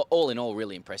 all in all,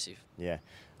 really impressive. Yeah.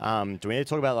 Do we need to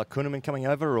talk about like Kuhnemann coming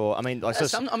over, or so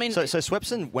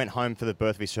Swepson went home for the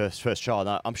birth of his first child.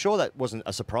 Now, I'm sure that wasn't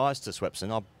a surprise to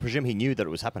Swepson. I presume he knew that it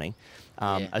was happening,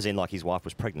 as in like his wife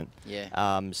was pregnant.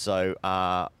 Yeah. So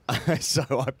I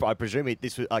presume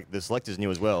this was like the selectors knew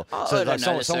as well.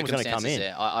 Someone was going to come in.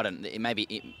 There. I don't.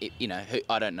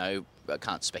 I don't know. I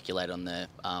can't speculate on the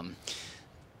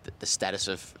status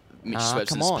of Mitch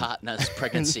Swepson's partner's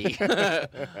pregnancy,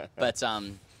 but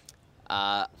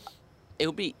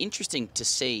it'll be interesting to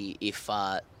see if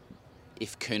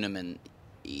Kuhnemann,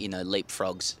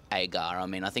 leapfrogs Agar. I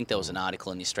mean, I think there was an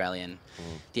article in the Australian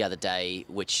the other day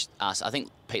which asked, I think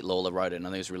Pete Lawler wrote it, and I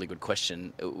think it was a really good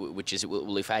question, which is,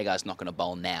 well, if Agar's not going to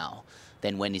bowl now,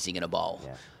 then when is he going to bowl?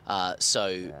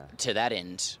 To that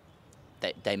end,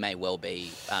 they may well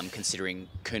be considering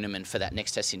Kuhnemann for that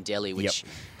next test in Delhi, which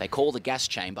they call the gas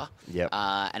chamber.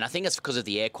 And I think it's because of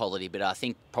the air quality, but I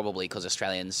think probably because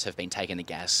Australians have been taking the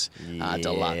gas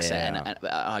deluxe. And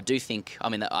I do think,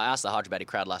 I asked the Hyderabad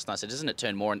crowd last night, so doesn't it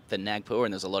turn more than Nagpur?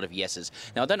 And there's a lot of yeses.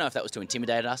 Now, I don't know if that was to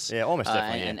intimidate us. Yeah, almost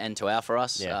definitely. And to our for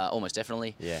us, almost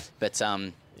definitely. Yeah. But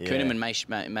Kuhnemann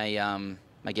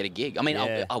may get a gig. I mean,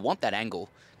 I want that angle.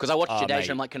 Because I watched Jadeja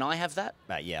and I'm like, can I have that?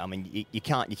 Mate, yeah, I mean, you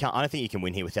can't. I don't think you can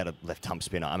win here without a left-arm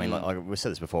spinner. I mean, like we've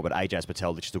said this before, but Ajaz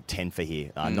Patel just took 10 for here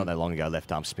not that long ago,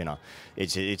 left-arm spinner.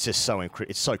 It's just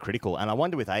so critical. And I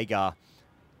wonder with Agar,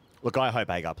 look, I hope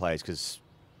Agar plays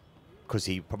because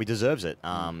he probably deserves it.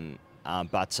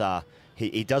 But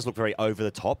he does look very over the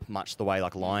top, much the way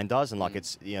like Lyon does, and like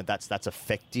it's that's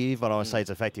effective. I don't want to say it's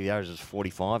effective. The average is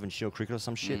 45 in Shield cricket or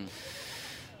some shit.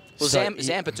 Well,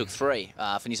 Zampa took 3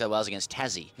 for New South Wales against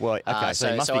Tassie. Well, okay, so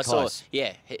it must be close.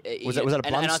 Was that a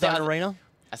Blundstone arena?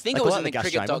 I think it was in the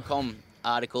Cricket.com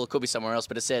article. It could be somewhere else,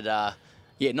 but it said, not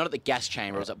at the gas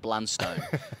chamber. It was at Blundstone.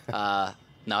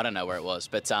 No, I don't know where it was,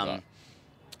 but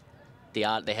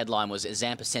the headline was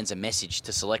Zampa sends a message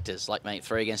to selectors, like, mate,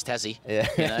 3 against Tassie.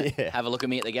 Have a look at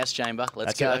me at the gas chamber.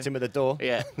 Let's go. That's him at the door.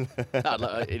 Yeah.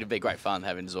 It'd be great fun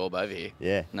having Zorb over here.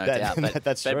 Yeah. No doubt. But,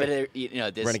 that's true. But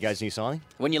Renegades new signing?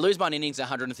 When you lose by an innings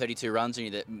 132 runs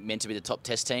and you're meant to be the top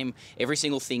test team, every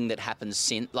single thing that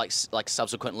happens like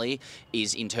subsequently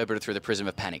is interpreted through the prism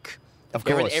of panic. Of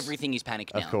course. Everything is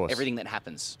panic now. Of course. Everything that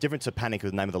happens. Different to panic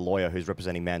with the name of the lawyer who's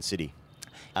representing Man City.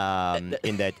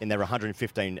 In their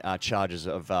 115 charges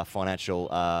of financial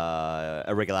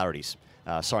irregularities.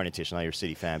 Sorry, Nitish, I know you're a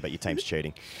City fan, but your team's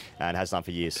cheating, and has done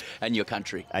for years. And your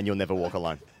country. And you'll never walk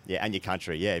alone. Yeah, and your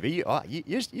country. Yeah, but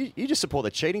you just support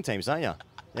the cheating teams, don't you?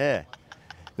 Yeah.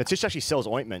 Nitish actually sells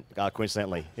ointment.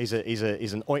 Coincidentally, he's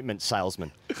an ointment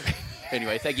salesman.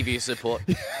 Anyway, thank you for your support.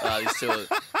 These two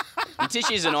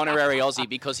Tish is an honorary Aussie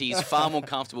because he's far more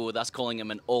comfortable with us calling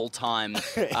him an all-time,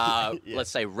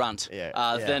 let's say, runt,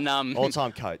 than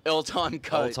all-time coat. All-time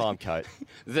coat. All-time coat.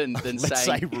 than Let's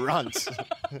saying say runt.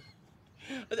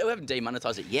 We haven't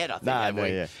demonetised it yet, I think, have we?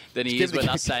 Yeah. Then he is with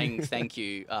us saying thank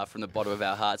you from the bottom of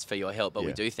our hearts for your help, but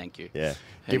we do thank you. Yeah.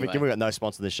 Anyway. Given we've got no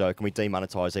sponsor in the show, can we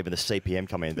demonetise even the CPM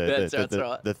coming in? That's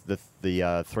right. The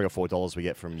 $3 or $4 we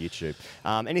get from YouTube.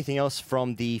 Anything else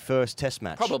from the first Test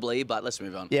match? Probably, but let's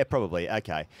move on. Yeah, probably.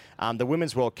 Okay. The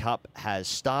Women's World Cup has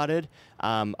started.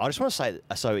 I just want to say,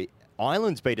 so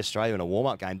Ireland's beat Australia in a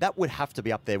warm-up game. That would have to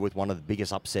be up there with one of the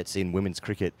biggest upsets in women's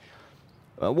cricket.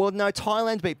 Well, no,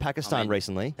 Thailand beat Pakistan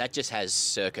recently. That just has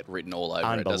circuit written all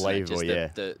over it, doesn't it? Unbelievable,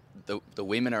 Just the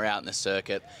women are out in the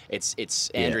circuit. It's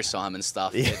Andrew Simon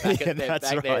stuff. They're back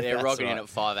there. They're rocking in at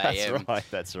 5 a.m.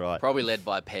 That's right. Probably led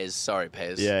by Pez. Sorry,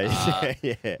 Pez.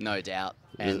 Yeah. No doubt.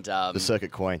 And the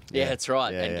circuit queen. Yeah, that's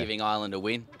right. Yeah, and giving Ireland a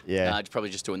win. Yeah.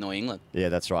 Probably just to annoy England. Yeah,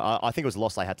 that's right. I think it was a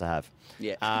loss they had to have.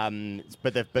 Yeah.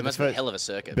 But it must be a hell of a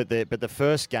circuit. But the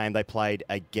first game they played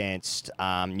against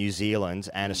New Zealand,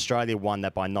 and Australia won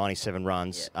that by 97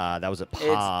 runs. Yeah. That was at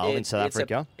par in South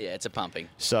Africa. It's a pumping.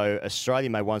 So Australia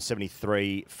made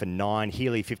 173 for 9,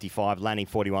 Healy 55, Lanning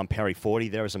 41, Perry 40.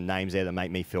 There are some names there that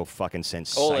make me feel fucking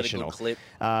sensational. All at a good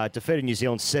clip. Defeated New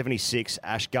Zealand 76.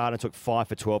 Ash Gardner took 5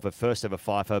 for 12, her first ever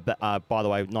fifer. By the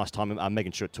way, nice time.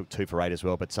 Megan Stewart took 2 for 8 as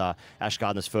well. But Ash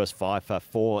Gardner's first fifer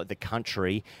for the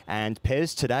country. And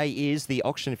Pez, today is the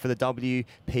auction for the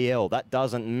WPL. That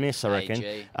doesn't miss, I reckon.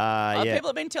 AG. People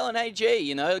have been telling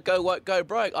AG, go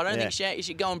broke. I don't think she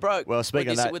should go broke. Well,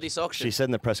 speaking of that, with this auction. She said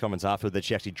in the press conference afterward that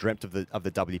she actually dreamt of the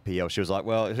WPL. She was like,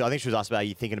 well, I think she was asked about, are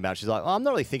you thinking about it? She's like, I'm not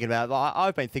really thinking about it.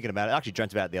 I've been thinking about it. I actually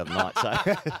dreamt about it the other night.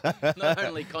 So Not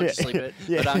only consciously,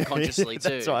 but unconsciously too.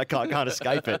 That's right. I can't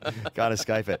escape it. Can't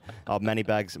escape it.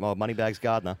 Moneybags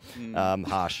Gardner.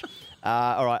 Harsh.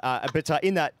 All right, but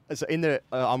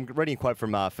I'm reading a quote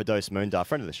from Firdaus Moondar,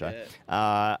 friend of the show,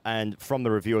 and from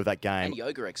the review of that game. And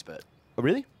yoga expert. Oh,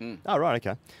 really? Oh, right,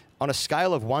 okay. On a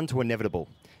scale of 1 to inevitable,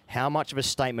 how much of a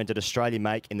statement did Australia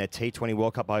make in their T20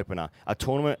 World Cup opener, a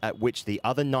tournament at which the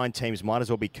other 9 teams might as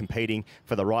well be competing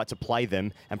for the right to play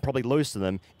them and probably lose to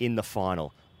them in the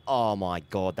final? Oh, my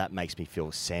God, that makes me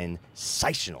feel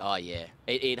sensational. Oh, yeah.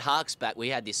 It harks back. We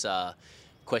had this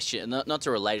question, not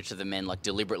to relate it to the men like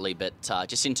deliberately, but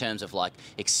just in terms of like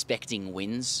expecting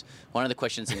wins. One of the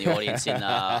questions in the audience in, it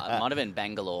might have been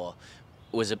Bangalore,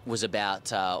 was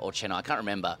about, or Chennai, I can't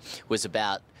remember, was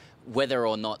about whether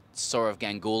or not Sourav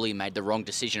Ganguly made the wrong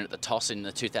decision at the toss in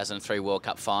the 2003 World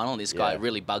Cup final. This guy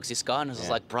really bugs this guy. And I was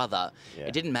like, brother,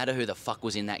 it didn't matter who the fuck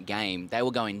was in that game. They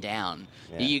were going down.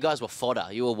 Yeah. You guys were fodder.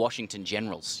 You were Washington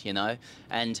Generals,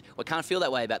 And I can't feel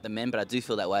that way about the men, but I do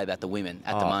feel that way about the women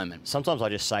at the moment. Sometimes I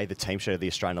just say the team sheet of the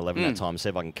Australian 11 that time and see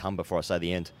if I can come before I say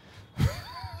the end.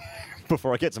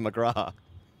 Before I get to McGrath.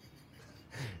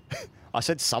 I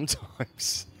said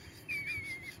sometimes.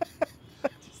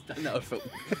 I don't know if it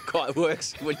quite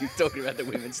works when you're talking about the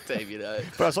women's team,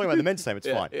 But I was talking about the men's team, it's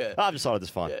fine. Yeah. I've decided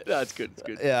it's fine. Yeah, no, it's good. It's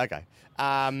good. Yeah, okay.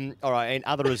 All right, and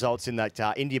other results in that,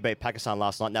 India beat Pakistan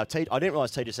last night. Now, I didn't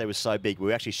realise TGC was so big.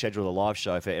 We actually scheduled a live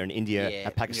show for an India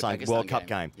and Pakistan World Cup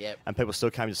game. Yep. And people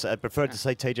still came to say, preferred to see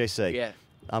TGC. Yeah.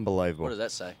 Unbelievable. What does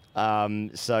that say?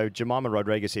 So Jemima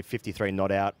Rodriguez hit 53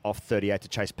 not out off 38 to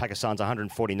chase Pakistan's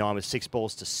 149 with 6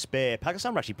 balls to spare.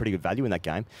 Pakistan were actually pretty good value in that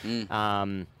game.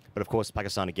 But of course,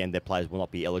 Pakistan, again, their players will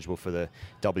not be eligible for the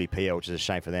WPL, which is a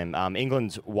shame for them.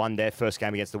 England won their first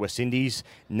game against the West Indies.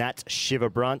 Nat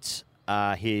Shiverbrunt,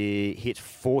 he hit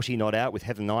 40 not out with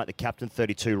Heather Knight, the captain,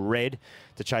 32 red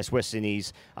to chase West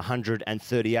Indies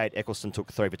 138. Eccleston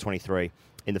took 3 for 23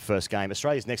 in the first game.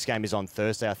 Australia's next game is on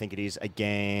Thursday, I think it is,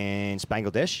 against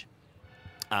Bangladesh.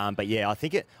 But yeah,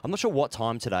 I'm not sure what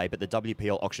time today, but the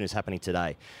WPL auction is happening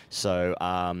today. So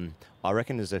I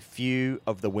reckon there's a few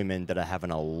of the women that are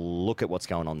having a look at what's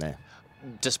going on there.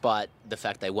 Despite the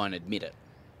fact they won't admit it.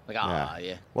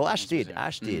 Yeah. Well, Ash did,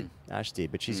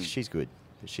 but she's good.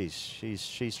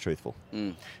 She's truthful.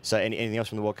 So anything else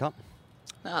from the World Cup?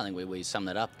 No, I think we summed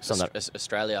that up.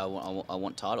 Australia, I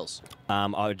want titles.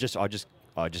 I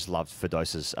just loved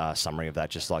Firdaus's summary of that.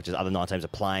 Just other 9 teams are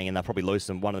playing, and they'll probably lose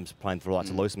them. One of them's playing for the right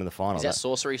to lose them in the final. Is that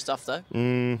sorcery stuff, though?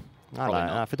 I don't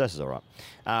know. Firdaus is all right.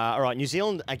 All right, New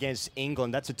Zealand against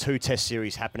England. That's a 2-test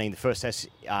series happening. The first test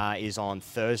is on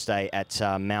Thursday at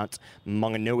Mount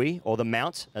Maunganui, or the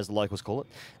Mount, as the locals call it.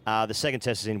 The second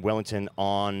test is in Wellington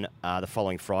on the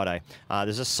following Friday.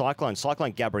 There's a cyclone.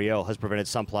 Cyclone Gabrielle has prevented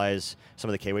some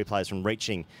of the Kiwi players from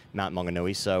reaching Mount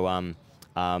Maunganui. So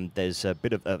There's a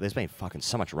bit of there's been fucking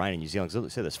so much rain in New Zealand.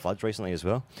 See, there's floods recently as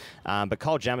well. But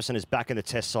Kyle Jamieson is back in the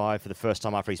Test side for the first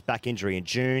time after his back injury in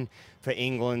June. For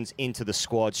England, into the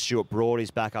squad. Stuart Broad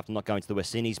is back after not going to the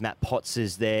West Indies. Matt Potts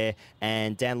is there,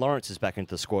 and Dan Lawrence is back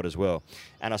into the squad as well.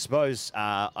 And I suppose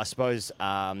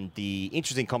the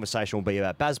interesting conversation will be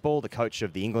about Bazball, the coach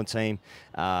of the England team,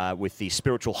 with the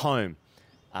spiritual home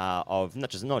of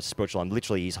not spiritual home,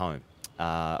 literally his home.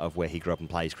 Of where he grew up and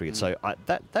plays cricket. So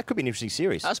that could be an interesting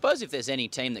series. I suppose if there's any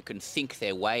team that can think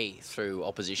their way through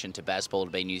opposition to Bazball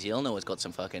to be New Zealand, always got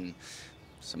some fucking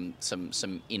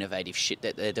some innovative shit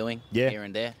that they're doing here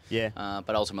and there. Yeah.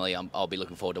 But ultimately, I'll be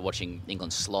looking forward to watching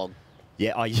England slog.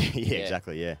 Yeah.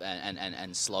 Exactly. Yeah.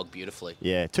 And slog beautifully.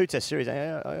 Yeah. 2 Test series.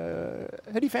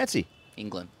 Who do you fancy?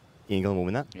 England. England will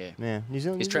win that. Yeah. New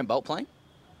Zealand. Is Trent Bolt playing?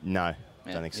 No.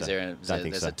 Don't think so.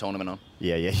 There's a tournament on?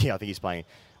 Yeah. I think he's playing.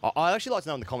 I'd actually like to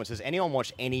know in the comments, has anyone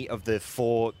watched any of the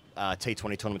 4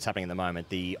 T20 tournaments happening at the moment?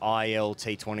 The IL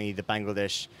T20, the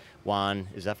Bangladesh one,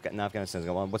 is Afghanistan's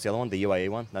got one. What's the other one? The UAE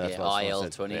one? No, that's what IL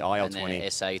 20. The IL 20.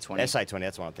 SA20. SA20,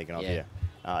 that's what I'm thinking of,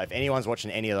 If anyone's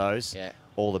watching any of those,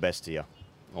 all the best to you.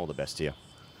 All the best to you.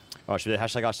 All right, should we do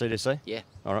hashtag RCDC? Yeah.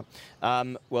 All right.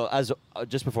 Well,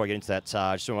 just before I get into that,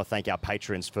 I just want to thank our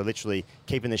patrons for literally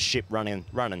keeping this ship running,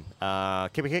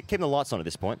 keeping the lights on at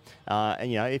this point.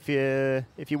 And if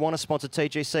you want to sponsor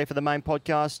TGC for the main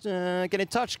podcast, get in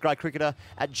touch.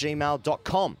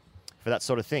 greatcricketer@gmail.com for that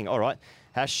sort of thing. All right.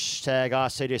 Hashtag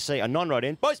RCDC. Anon wrote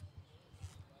in, boys.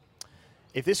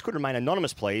 If this could remain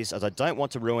anonymous, please, as I don't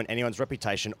want to ruin anyone's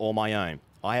reputation or my own.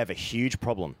 I have a huge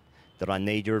problem that I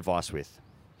need your advice with.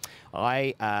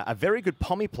 A very good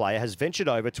pommy player has ventured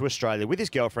over to Australia with his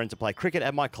girlfriend to play cricket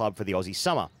at my club for the Aussie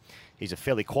summer. He's a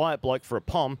fairly quiet bloke for a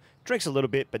pom, drinks a little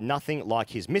bit, but nothing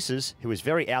like his missus, who is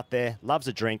very out there, loves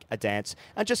a drink, a dance,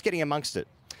 and just getting amongst it.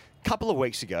 A couple of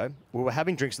weeks ago, we were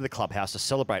having drinks in the clubhouse to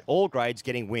celebrate all grades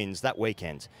getting wins that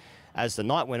weekend. As the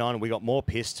night went on, we got more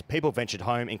pissed. People ventured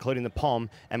home, including the pom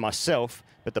and myself,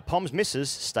 but the pom's missus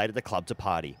stayed at the club to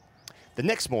party. The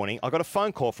next morning, I got a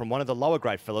phone call from one of the lower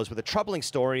grade fellas with a troubling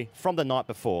story from the night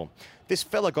before. This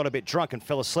fella got a bit drunk and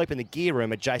fell asleep in the gear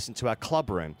room adjacent to our club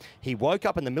room. He woke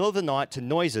up in the middle of the night to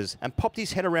noises and popped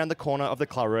his head around the corner of the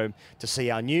club room to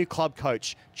see our new club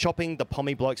coach chopping the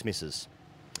pommy bloke's missus.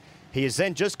 He has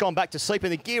then just gone back to sleep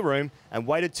in the gear room and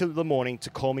waited till the morning to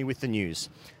call me with the news.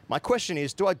 My question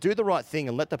is, do I do the right thing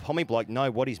and let the pommy bloke know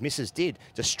what his missus did,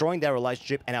 destroying their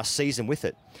relationship and our season with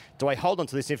it? Do I hold on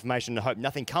to this information and hope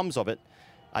nothing comes of it,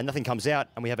 nothing comes out,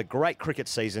 and we have a great cricket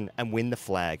season and win the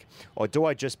flag? Or do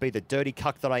I just be the dirty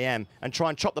cuck that I am and try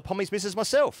and chop the pommy's missus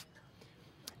myself?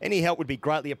 Any help would be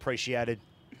greatly appreciated.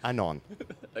 Anon.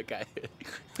 Okay.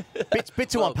 bit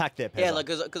to unpack there, Pezzo. Yeah,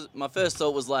 because my first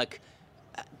thought was like,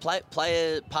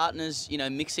 player partners,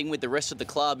 mixing with the rest of the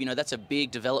club, that's a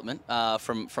big development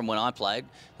from when I played.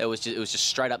 It was just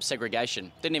straight up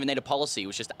segregation. Didn't even need a policy. It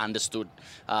was just understood.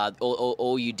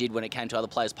 All you did when it came to other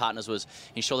players' partners was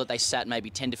ensure that they sat maybe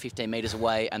 10 to 15 metres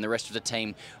away, and the rest of the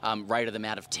team rated them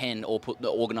out of 10 or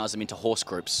organised them into horse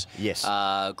groups. Yes.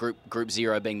 Group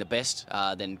 0 being the best,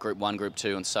 then Group 1, Group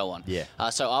 2, and so on. Yeah.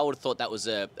 So I would have thought that was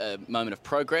a moment of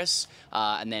progress,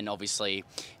 and then obviously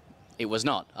it was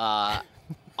not.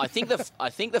 I think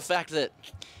the fact that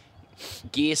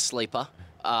Gear Sleeper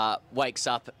wakes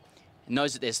up,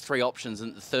 knows that there's 3 options,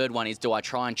 and the third one is, do I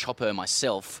try and chop her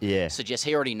myself? Yeah. Suggests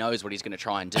he already knows what he's going to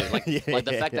try and do. Like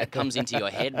the fact that comes into your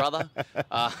head, brother.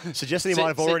 Suggesting he might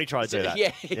have already tried to do that.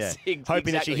 Yeah.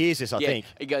 Hoping that she hears this, I think.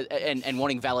 He goes and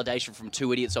wanting validation from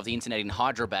 2 idiots off the internet in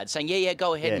Hyderabad, saying, yeah,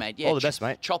 go ahead, mate. Yeah, all the best,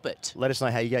 mate. Chop it. Let us know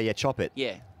how you go. Yeah, chop it.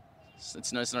 Yeah.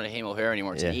 It's not a him or her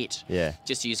anymore. It's an it. Yeah.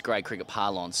 Just to use grade cricket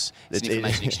parlance. It's an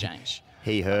information exchange.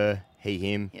 He, her, he,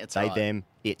 him, they, them,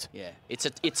 it. Yeah. It's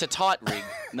a tight rig,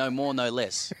 no more, no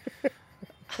less.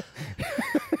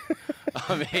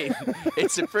 I mean,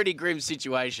 it's a pretty grim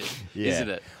situation,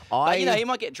 isn't it? But, he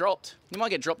might get dropped. He might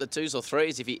get dropped the 2s or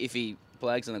 3s if he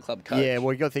blags on the club coach. Yeah,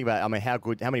 well, you got to think about, how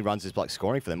many runs is Black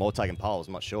scoring for them, or taking poles,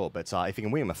 I'm not sure. But if he can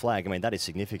win him a flag, that is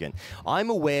significant. I'm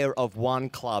aware of one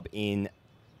club in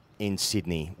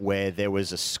Sydney where there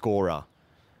was a scorer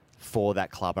for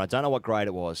that club, and I don't know what grade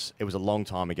it was. It was a long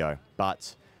time ago,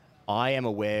 but I am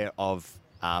aware of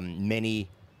many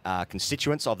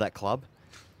constituents of that club.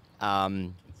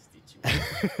 Such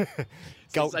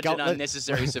an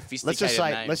unnecessary, sophisticated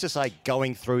name. Let's just say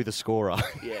going through the scorer.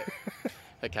 Yeah.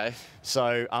 Okay.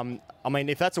 So,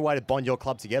 if that's a way to bond your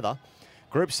club together,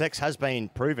 Group sex has been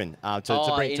proven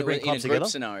to bring clubs in a together. group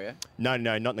scenario? No,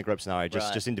 not in the group scenario.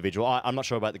 Just individual. I'm not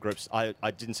sure about the groups. I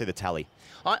didn't see the tally.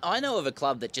 I know of a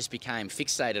club that just became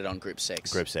fixated on group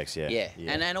sex. Group sex, yeah.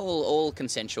 Yeah. And all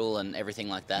consensual and everything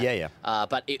like that. Yeah.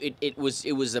 But it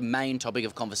was a main topic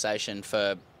of conversation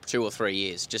for 2 or 3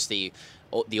 years. Just the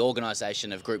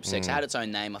organisation of group sex had its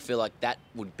own name. I feel like that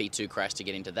would be too crass to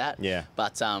get into that. Yeah.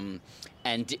 But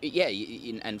and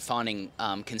finding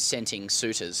consenting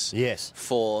suitors. Yes.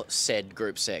 For said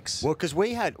group sex. Well, because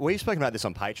we've spoken about this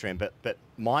on Patreon, but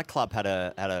my club had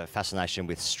a fascination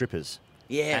with strippers.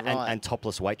 Yeah, right. And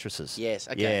topless waitresses. Yes.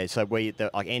 Okay. Yeah. So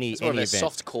any it's more of a event.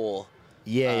 soft core.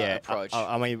 Approach.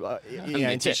 I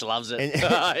mean, Tish loves it.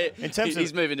 In terms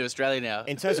he's moving to Australia now.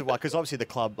 In terms of because obviously the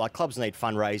clubs need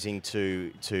fundraising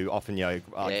to often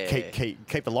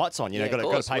keep the lights on. Got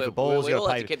to pay for balls. We all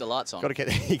have to keep the lights on.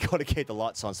 You got to keep the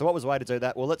lights on. So what was the way to do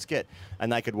that? Well, let's get a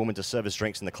naked woman to serve us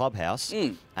drinks in the clubhouse,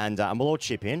 and we'll all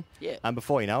chip in. Yeah. And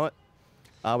before you know it,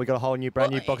 we got a whole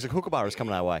brand new box of kookaburras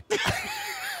coming our way.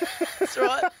 That's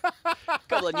right. A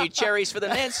couple of new cherries for the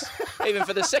Nets, even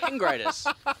for the second graders.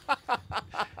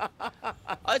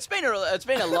 It's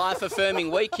been a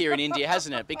life-affirming week here in India,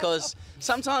 hasn't it? Because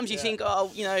sometimes you think,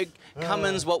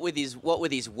 Cummins, what with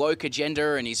his woke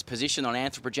agenda and his position on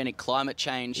anthropogenic climate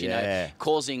change,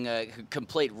 causing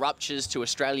complete ruptures to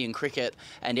Australian cricket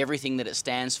and everything that it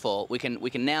stands for. We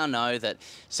can now know that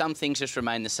some things just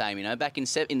remain the same. Back in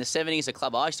the 70s, a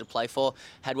club I used to play for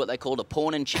had what they called a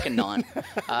porn and chicken night,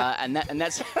 and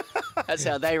that's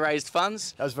how they raised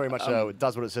funds. That was very much it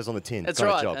does what it says on the tin. That's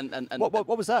right. And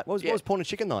what was that? What was porn and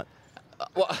chicken night?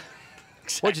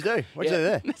 What'd you do? What'd you do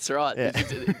there? That's right. Yeah.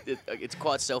 It's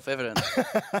quite self-evident.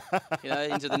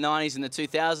 Into the 90s and the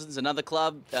 2000s, another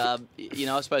club, I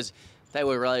suppose they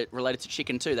were related to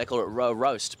chicken too. They call it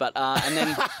roast. But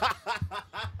and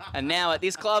now at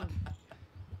this club,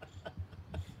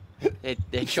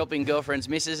 they're chopping girlfriends'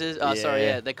 missuses.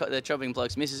 They're chopping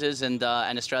blokes' missuses, and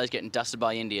Australia's getting dusted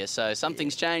by India. So some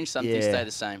things change, some things stay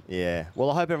the same. Yeah. Well,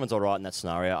 I hope everyone's all right in that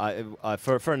scenario.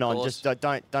 For a non, just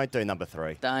don't do number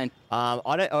 3. Don't.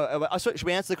 Should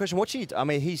we answer the question? What should you do? I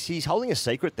mean, he's holding a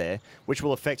secret there, which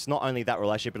will affect not only that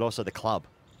relationship but also the club.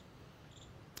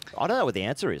 I don't know what the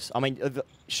answer is. I mean,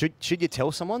 should you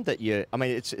tell someone that you? I mean,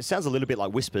 it sounds a little bit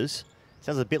like whispers.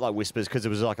 Sounds a bit like whispers because it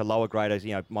was like a lower grader,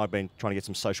 might have been trying to get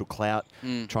some social clout,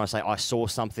 trying to say I saw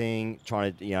something,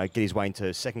 trying to get his way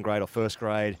into second grade or first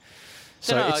grade.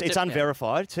 So it's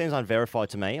unverified. It seems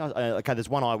unverified to me. Okay, there's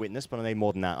one eyewitness, but I need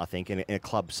more than that. I think in a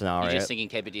club scenario. You're just thinking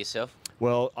keep it to yourself.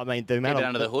 Well, I mean the amount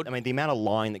under the hood. I mean the amount of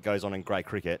lying that goes on in grade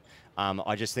cricket.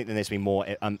 I just think there needs to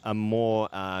be a more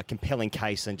compelling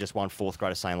case than just one fourth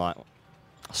grader saying like,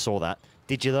 I saw that.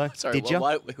 Did you though? Sorry, Did you?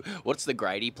 What's the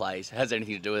grade he plays? Has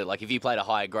anything to do with it? Like if you played a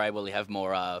higher grade, will he have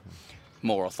more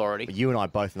authority? But you and I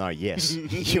both know, yes.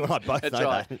 You and I both That's know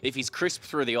right. that. If he's crisp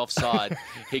through the offside,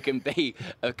 he can be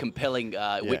a compelling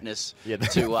witness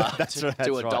to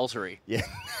adultery. Yeah.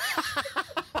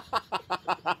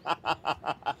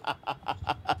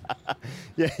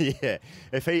 Yeah.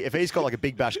 If he's got like a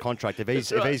big bash contract, if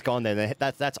he's gone there, then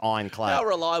that's ironclad. How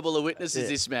reliable a witness is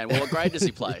this man? Well, what grade does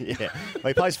he play? Yeah. Well,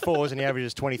 he plays 4s and he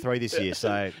averages 23 this year.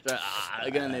 So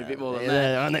they're going to need a bit more than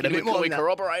I need a bit more Can we than that.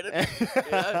 corroborate it?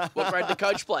 What grade did the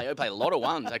coach play? He played a lot of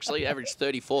 1s actually. Averaged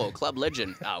 34. Club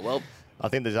legend. Well. I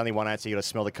think there's only one answer. You got to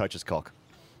smell the coach's cock.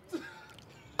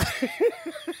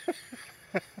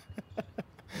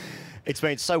 It's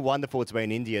been so wonderful to be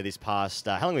in India this past,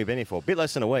 how long have we been here for? A bit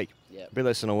less than a week. Yeah. A bit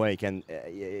less than a week. And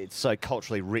it's so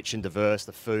culturally rich and diverse.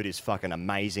 The food is fucking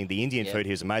amazing. The Indian food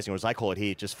here is amazing, or as they call it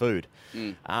here, just food.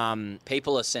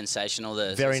 People are sensational.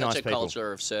 There's Very such nice a people.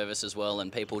 culture of service as well,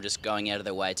 and people just going out of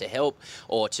their way to help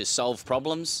or to solve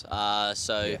problems.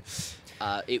 We're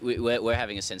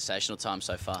having a sensational time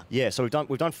so far. Yeah, so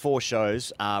we've done 4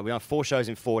 shows. We've done 4 shows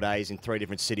in 4 days in 3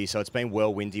 different cities. So it's been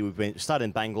well windy. We've started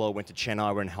in Bangalore, went to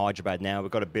Chennai, we're in Hyderabad now.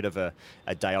 We've got a bit of a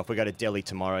day off. We go to Delhi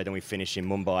tomorrow, then we finish in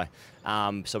Mumbai.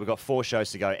 So we've got 4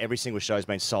 shows to go. Every single show's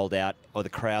been sold out, or the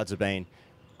crowds have been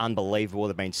unbelievable.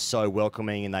 They've been so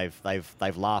welcoming, and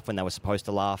they've laughed when they were supposed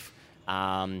to laugh.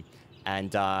 And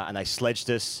they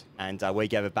sledged us, and we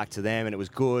gave it back to them, and it was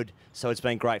good. So it's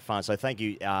been great fun. So thank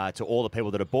you to all the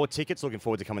people that have bought tickets. Looking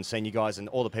forward to coming and seeing you guys, and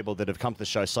all the people that have come to the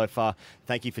show so far.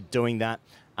 Thank you for doing that.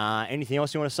 Anything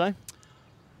else you want to say?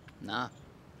 Nah.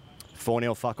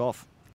 4-0, fuck off.